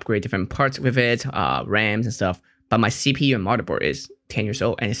 I have upgrade different parts with it, RAMs and stuff. But my CPU and motherboard is 10 years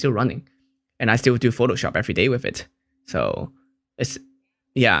old and it's still running. And I still do Photoshop every day with it. So it's,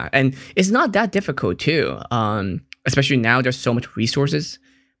 yeah. And it's not that difficult too. Especially now there's so much resources.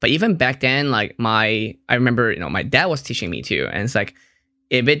 But even back then, like I remember, my dad was teaching me too. And it's like,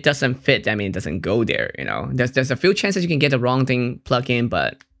 if it doesn't fit, I mean, it doesn't go there. There's a few chances you can get the wrong thing plug in,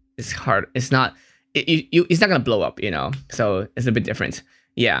 but it's hard. It's not it's not gonna blow up. So it's a bit different.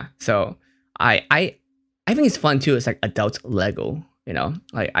 Yeah. So I I I think it's fun too. It's like adult Lego,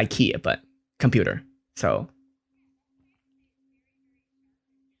 like IKEA, but computer. So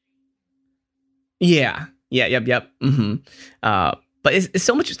yeah, yeah, yep. But it's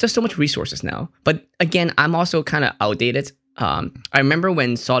so much. There's so much resources now. But again, I'm also kind of outdated. I remember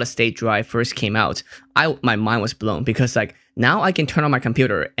when Solid State Drive first came out, I my mind was blown because like now I can turn on my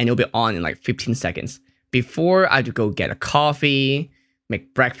computer and it'll be on in like 15 seconds. Before I had to go get a coffee,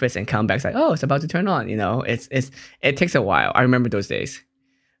 make breakfast, and come back. It's like, oh, it's about to turn on. It takes a while. I remember those days.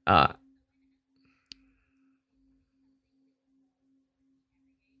 Uh,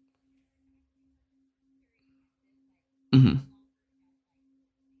 mm-hmm,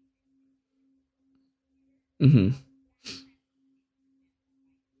 mm-hmm,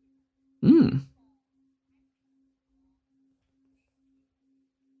 mm,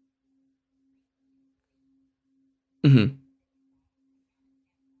 mm-hmm,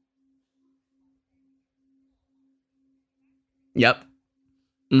 yep,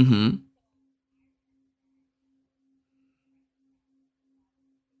 mm-hmm,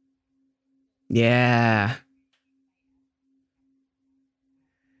 yeah,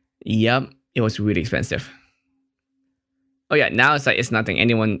 yep. It was really expensive. Oh yeah, now it's like it's nothing.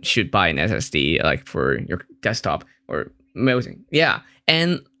 Anyone should buy an SSD like for your desktop or most. Yeah,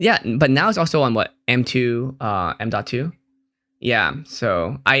 and yeah, but now it's also on what M2, M.2. Yeah,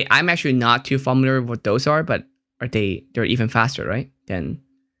 so I'm actually not too familiar with what those are, but they're even faster, right? Then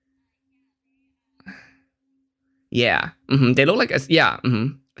yeah, they look like yeah,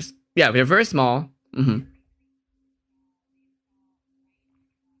 yeah, they're very small. Hmm.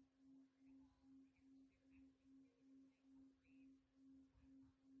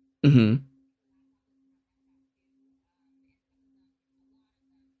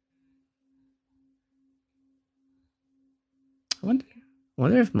 I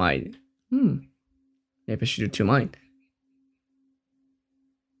wonder if my hmm maybe I should do two mine.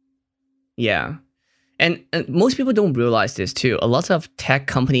 Yeah. And most people don't realize this too. A lot of tech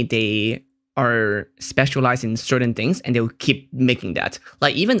company they are specialized in certain things and they'll keep making that.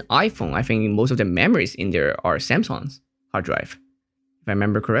 Like even iPhone, I think most of the memories in there are Samsung's hard drive, if I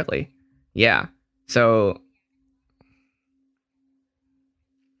remember correctly. Yeah. So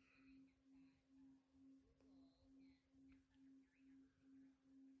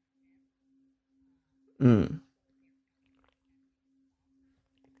mm,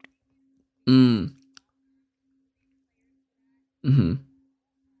 mm, mm-hmm,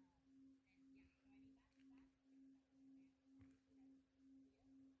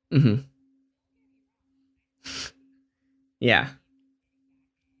 mm-hmm. Yeah.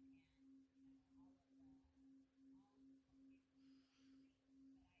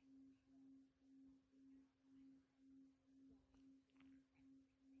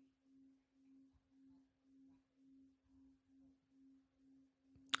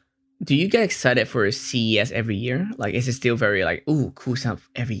 Do you get excited for CES every year? Like is it still very like, ooh, cool stuff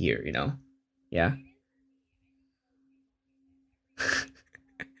every year? Yeah.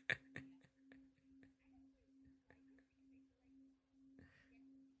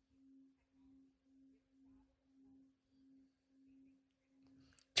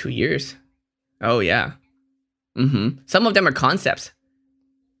 2 years. Oh yeah. Some of them are concepts.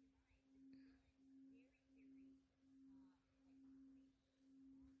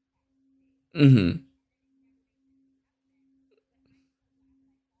 Mm-hmm.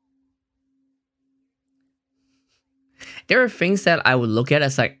 There are things that I would look at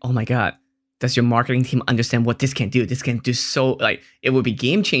as like, oh my god, does your marketing team understand what this can do? This can do so like it would be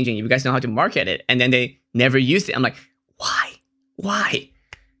game changing if you guys know how to market it, and then they never used it. I'm like, why? Why?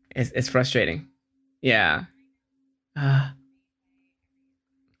 It's frustrating. Yeah. Uh,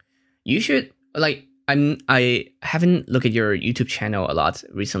 you should like I haven't looked at your YouTube channel a lot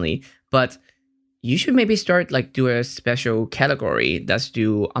recently, but you should maybe start like do a special category that's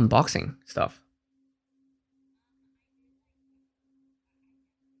do unboxing stuff.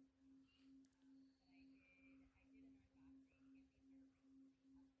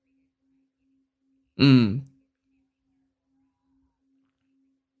 Mm.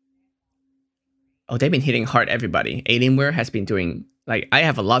 Oh, they've been hitting hard everybody. Alienware has been doing like I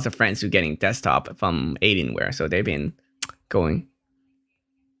have a lots of friends who getting desktop from Alienware, so they've been going.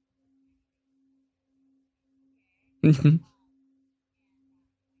 Hmm.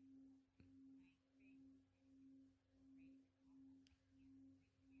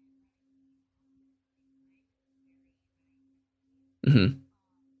 Hmm.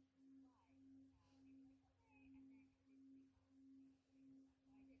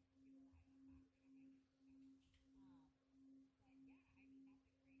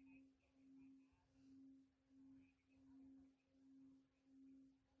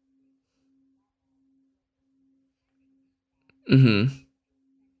 Mhm.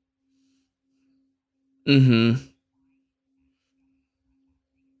 Mhm.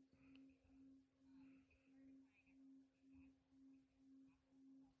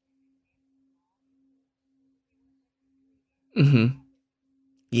 Mhm.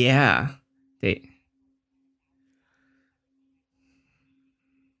 Yeah. They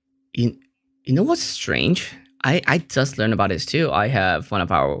you, you know what's strange? I just learned about this too. I have one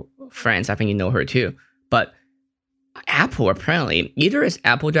of our friends, I think you know her too. But Apple apparently, either it's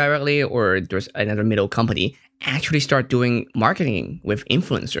Apple directly or there's another middle company, actually start doing marketing with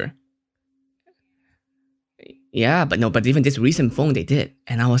influencer. Yeah, but no, but even this recent phone they did,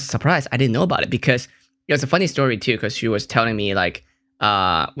 and I was surprised. I didn't know about it because it was a funny story too. Because she was telling me like,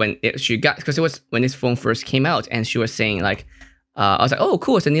 she got because it was when this phone first came out, and she was saying like, I was like, oh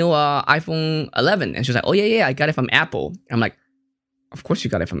cool, it's a new iPhone 11, and she was like, oh yeah, yeah, I got it from Apple. I'm like, of course you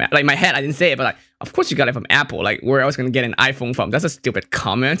got it from Apple. Like in my head, I didn't say it, but like, of course you got it from Apple. Like where else gonna get an iPhone from? That's a stupid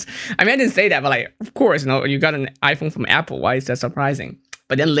comment. I mean, I didn't say that, but like, of course, you got an iPhone from Apple. Why is that surprising?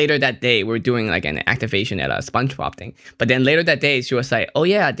 But then later that day, we are doing like an activation at a SpongeBob thing. But then later that day, she was like, "Oh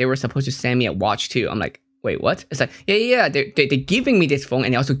yeah, they were supposed to send me a watch too." I'm like, "Wait, what?" It's like, "Yeah, yeah, yeah. They're giving me this phone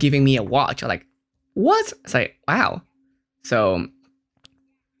and they're also giving me a watch." I'm like, "What?" It's like, "Wow." So,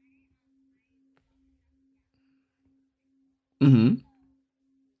 mm-hmm,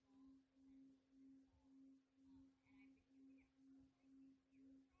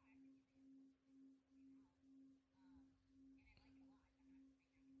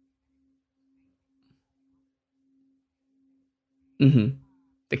 mm-hmm.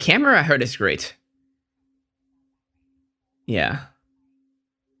 The camera I heard is great. Yeah,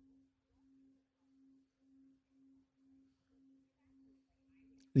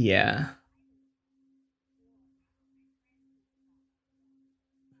 yeah,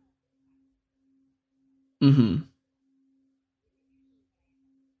 mm-hmm,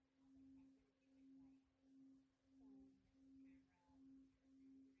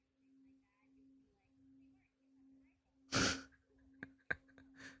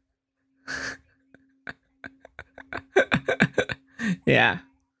 yeah,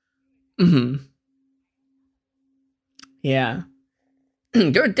 mm-hmm, yeah.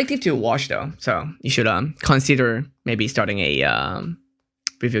 They're addictive to watch though, so you should consider maybe starting a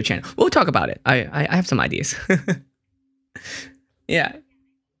review channel. We'll talk about it. I have some ideas. Yeah.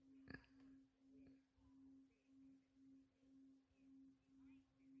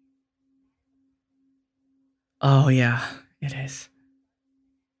 Oh yeah, it is.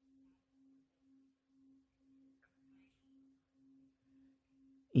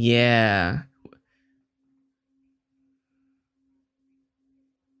 Yeah.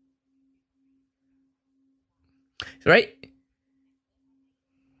 Right.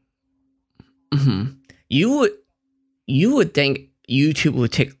 Hmm. You would you would think YouTube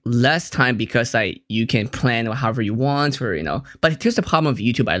would take less time because like you can plan however you want or But here's the problem with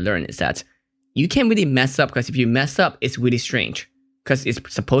YouTube. I learned is that you can't really mess up because if you mess up, it's really strange because it's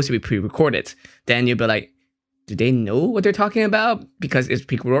supposed to be pre-recorded. Then you'll be like, do they know what they're talking about? Because it's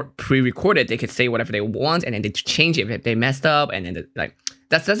pre-recorded, they could say whatever they want, and then they change it if they messed up, and then like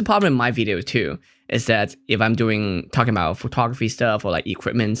that's the problem in my videos too. Is that if I'm doing talking about photography stuff or like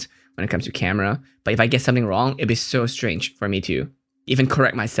equipment when it comes to camera, but if I get something wrong, it'd be so strange for me to even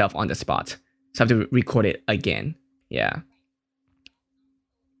correct myself on the spot. So I have to record it again. Yeah.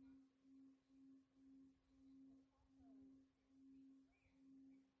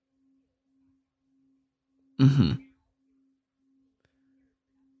 Mm-hmm.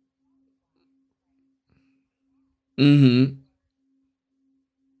 Mm-hmm.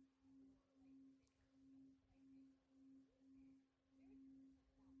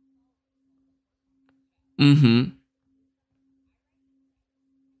 Mm-hmm.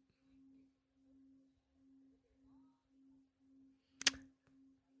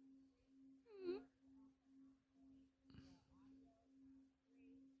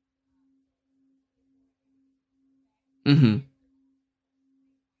 Mm-hmm.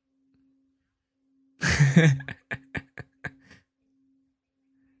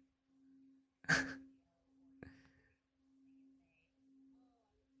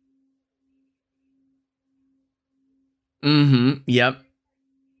 Mm-hmm. Yep.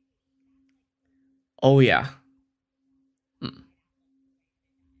 Oh yeah. Mm.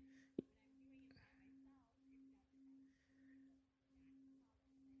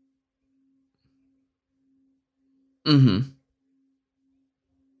 Mm-hmm.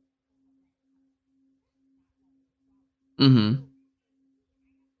 Mm-hmm.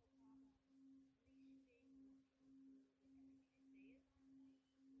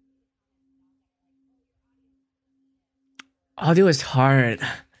 Audio is hard.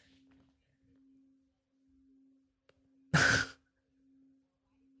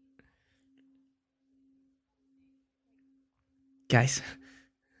 Guys.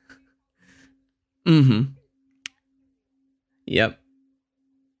 Mm-hmm. Yep.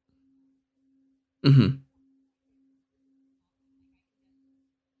 Mm-hmm.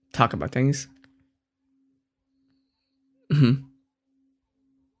 Talk about things. Mm-hmm.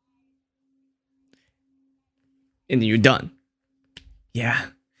 And then you're done. Yeah.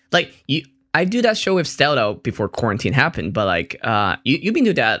 Like you I do that show with Stella before quarantine happened, but like you've been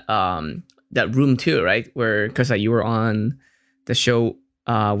to that room too, right? Where because like, you were on the show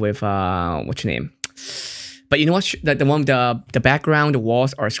with what's your name? But you know what? The one the background, the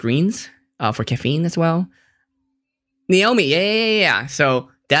walls are screens for caffeine as well. Naomi, yeah. So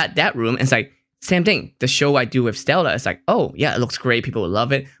that room, and it's like same thing. The show I do with Stella, it's like, oh yeah, it looks great. People will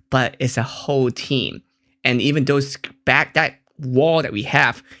love it, but it's a whole team, and even those back that wall that we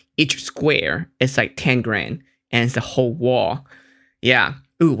have, each square is like 10 grand, and it's the whole wall. Yeah.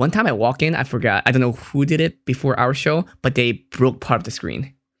 Ooh, one time I walk in, I forgot. I don't know who did it before our show, but they broke part of the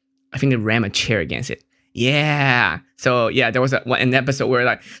screen. I think they rammed a chair against it. Yeah. So yeah, there was an episode where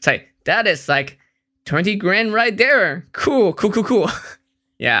like it's like that is like 20 grand right there. Cool.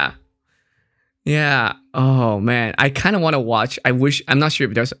 Yeah. Yeah. Oh man, I kind of want to watch. I wish I'm not sure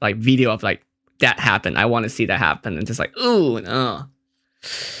if there's like video of like that happen. I want to see that happen and just like ooh no.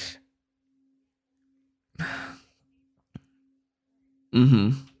 Mm-hmm.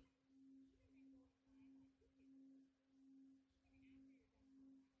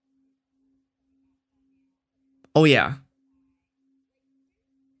 Oh yeah.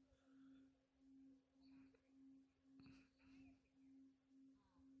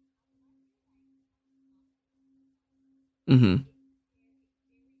 Mm-hmm.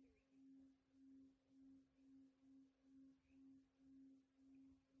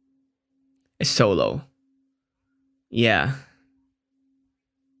 It's solo. Yeah.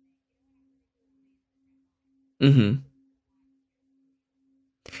 Mm-hmm.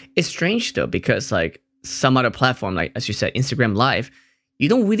 It's strange though because like some other platform, like as you said, Instagram Live, you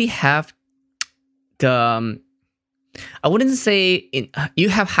don't really have the. I wouldn't say you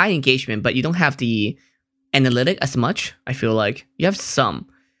have high engagement, but you don't have the analytic as much. I feel like you have some,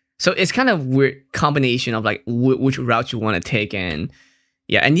 so it's kind of weird combination of like which route you want to take, and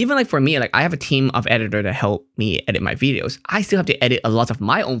yeah, and even like for me, like I have a team of editor to help me edit my videos. I still have to edit a lot of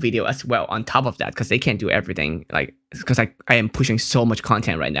my own video as well on top of that because they can't do everything. Like because I am pushing so much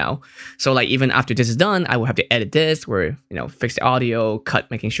content right now. So like even after this is done, I will have to edit this, where fix the audio, cut,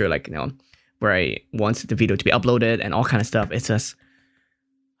 making sure like where I want the video to be uploaded and all kind of stuff. It's just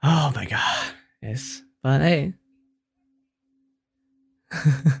oh my god, yes. But hey,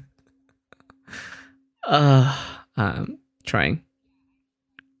 trying.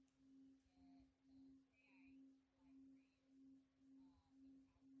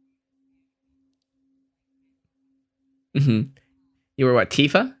 Hmm. You were what,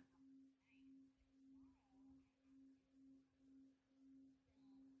 Tifa?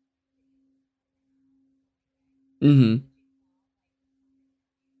 Mm-hmm.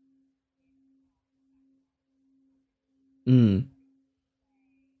 Mm.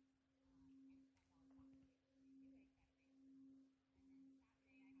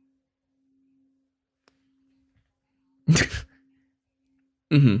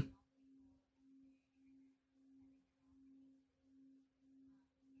 Mm-hmm.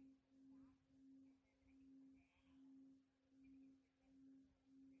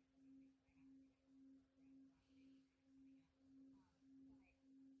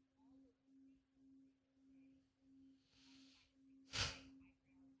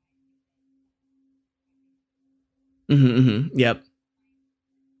 Mm-hmm. Mm-hmm. Yep.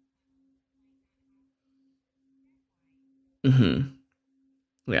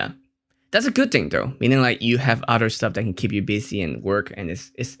 Mm-hmm. Yeah. That's a good thing though. Meaning like you have other stuff that can keep you busy and work, and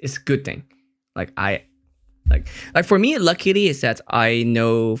it's a good thing. Like I like for me, luckily is that I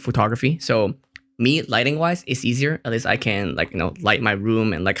know photography. So me lighting wise it's easier. At least I can like light my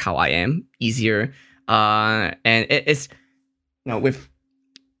room and like how I am easier. And it's with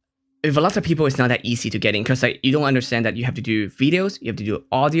a lot of people, it's not that easy to get in because like you don't understand that you have to do videos, you have to do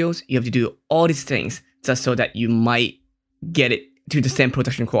audios, you have to do all these things just so that you might get it to the same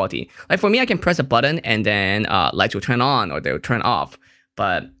production quality. Like for me, I can press a button and then lights will turn on or they'll turn off.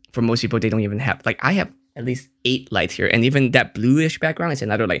 But for most people, they don't even have like I have at least 8 lights here, and even that bluish background is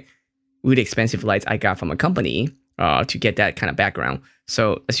another like really expensive lights I got from a company to get that kind of background.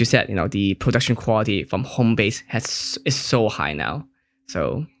 So as you said, the production quality from home base is so high now.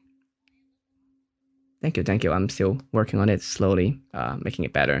 So Thank you, thank you. I'm still working on it slowly, making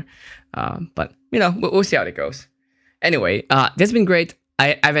it better. But we'll see how it goes. Anyway, this has been great.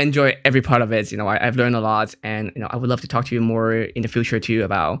 I've enjoyed every part of it. I've learned a lot, and I would love to talk to you more in the future too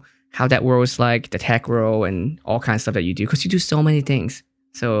about how that world is like, the tech world, and all kinds of stuff that you do, because you do so many things.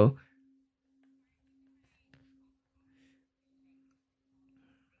 So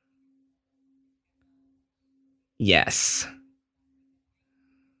yes,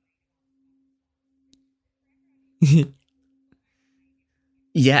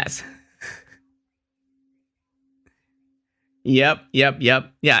 yes. Yep, yep,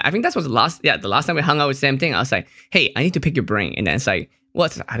 yep. Yeah, I think that's was the last time we hung out with same thing. I was like, hey, I need to pick your brain. And then it's like,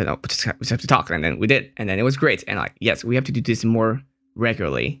 what? I don't know, we just have to talk. And then we did. And then it was great. And like, yes, we have to do this more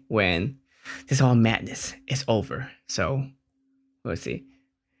regularly when this all madness is over. So we'll see.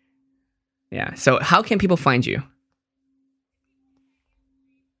 Yeah. So how can people find you?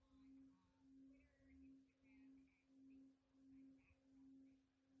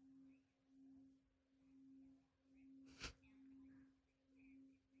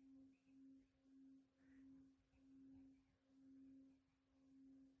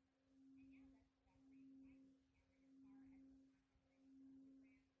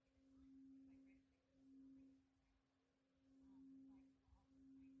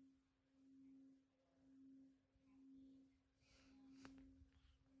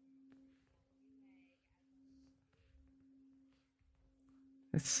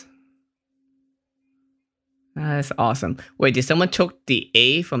 That's that's awesome. Wait, did someone took the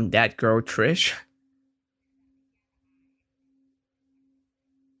A from that girl Trish?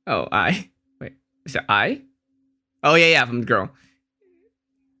 Oh, I. Wait, is it I? Oh yeah, yeah, from the girl.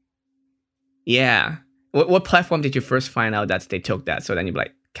 Yeah. What platform did you first find out that they took that? So then you're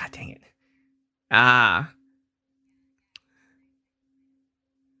like, God dang it. Ah.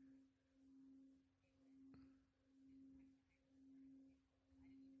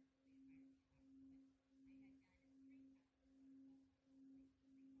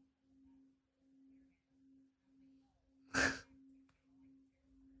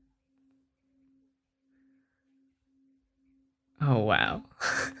 Oh wow.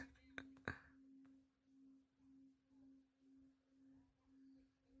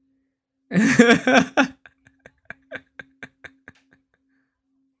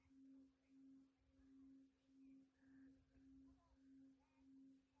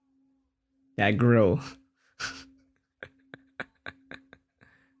 That grill.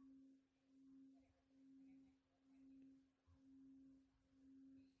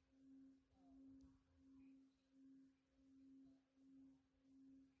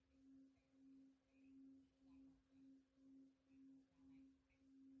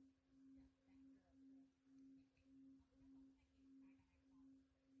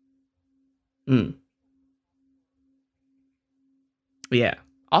 Mm, yeah.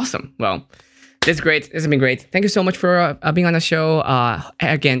 Awesome. Well, this is great. This has been great. Thank you so much for being on the show.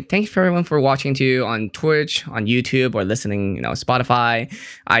 Again, thanks for everyone for watching too on Twitch, on YouTube, or listening, Spotify,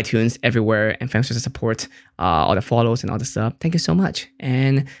 iTunes, everywhere. And thanks for the support, all the follows and all the stuff. Thank you so much.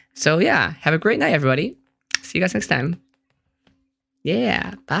 And so, yeah, have a great night, everybody. See you guys next time.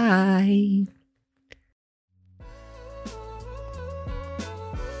 Yeah. Bye.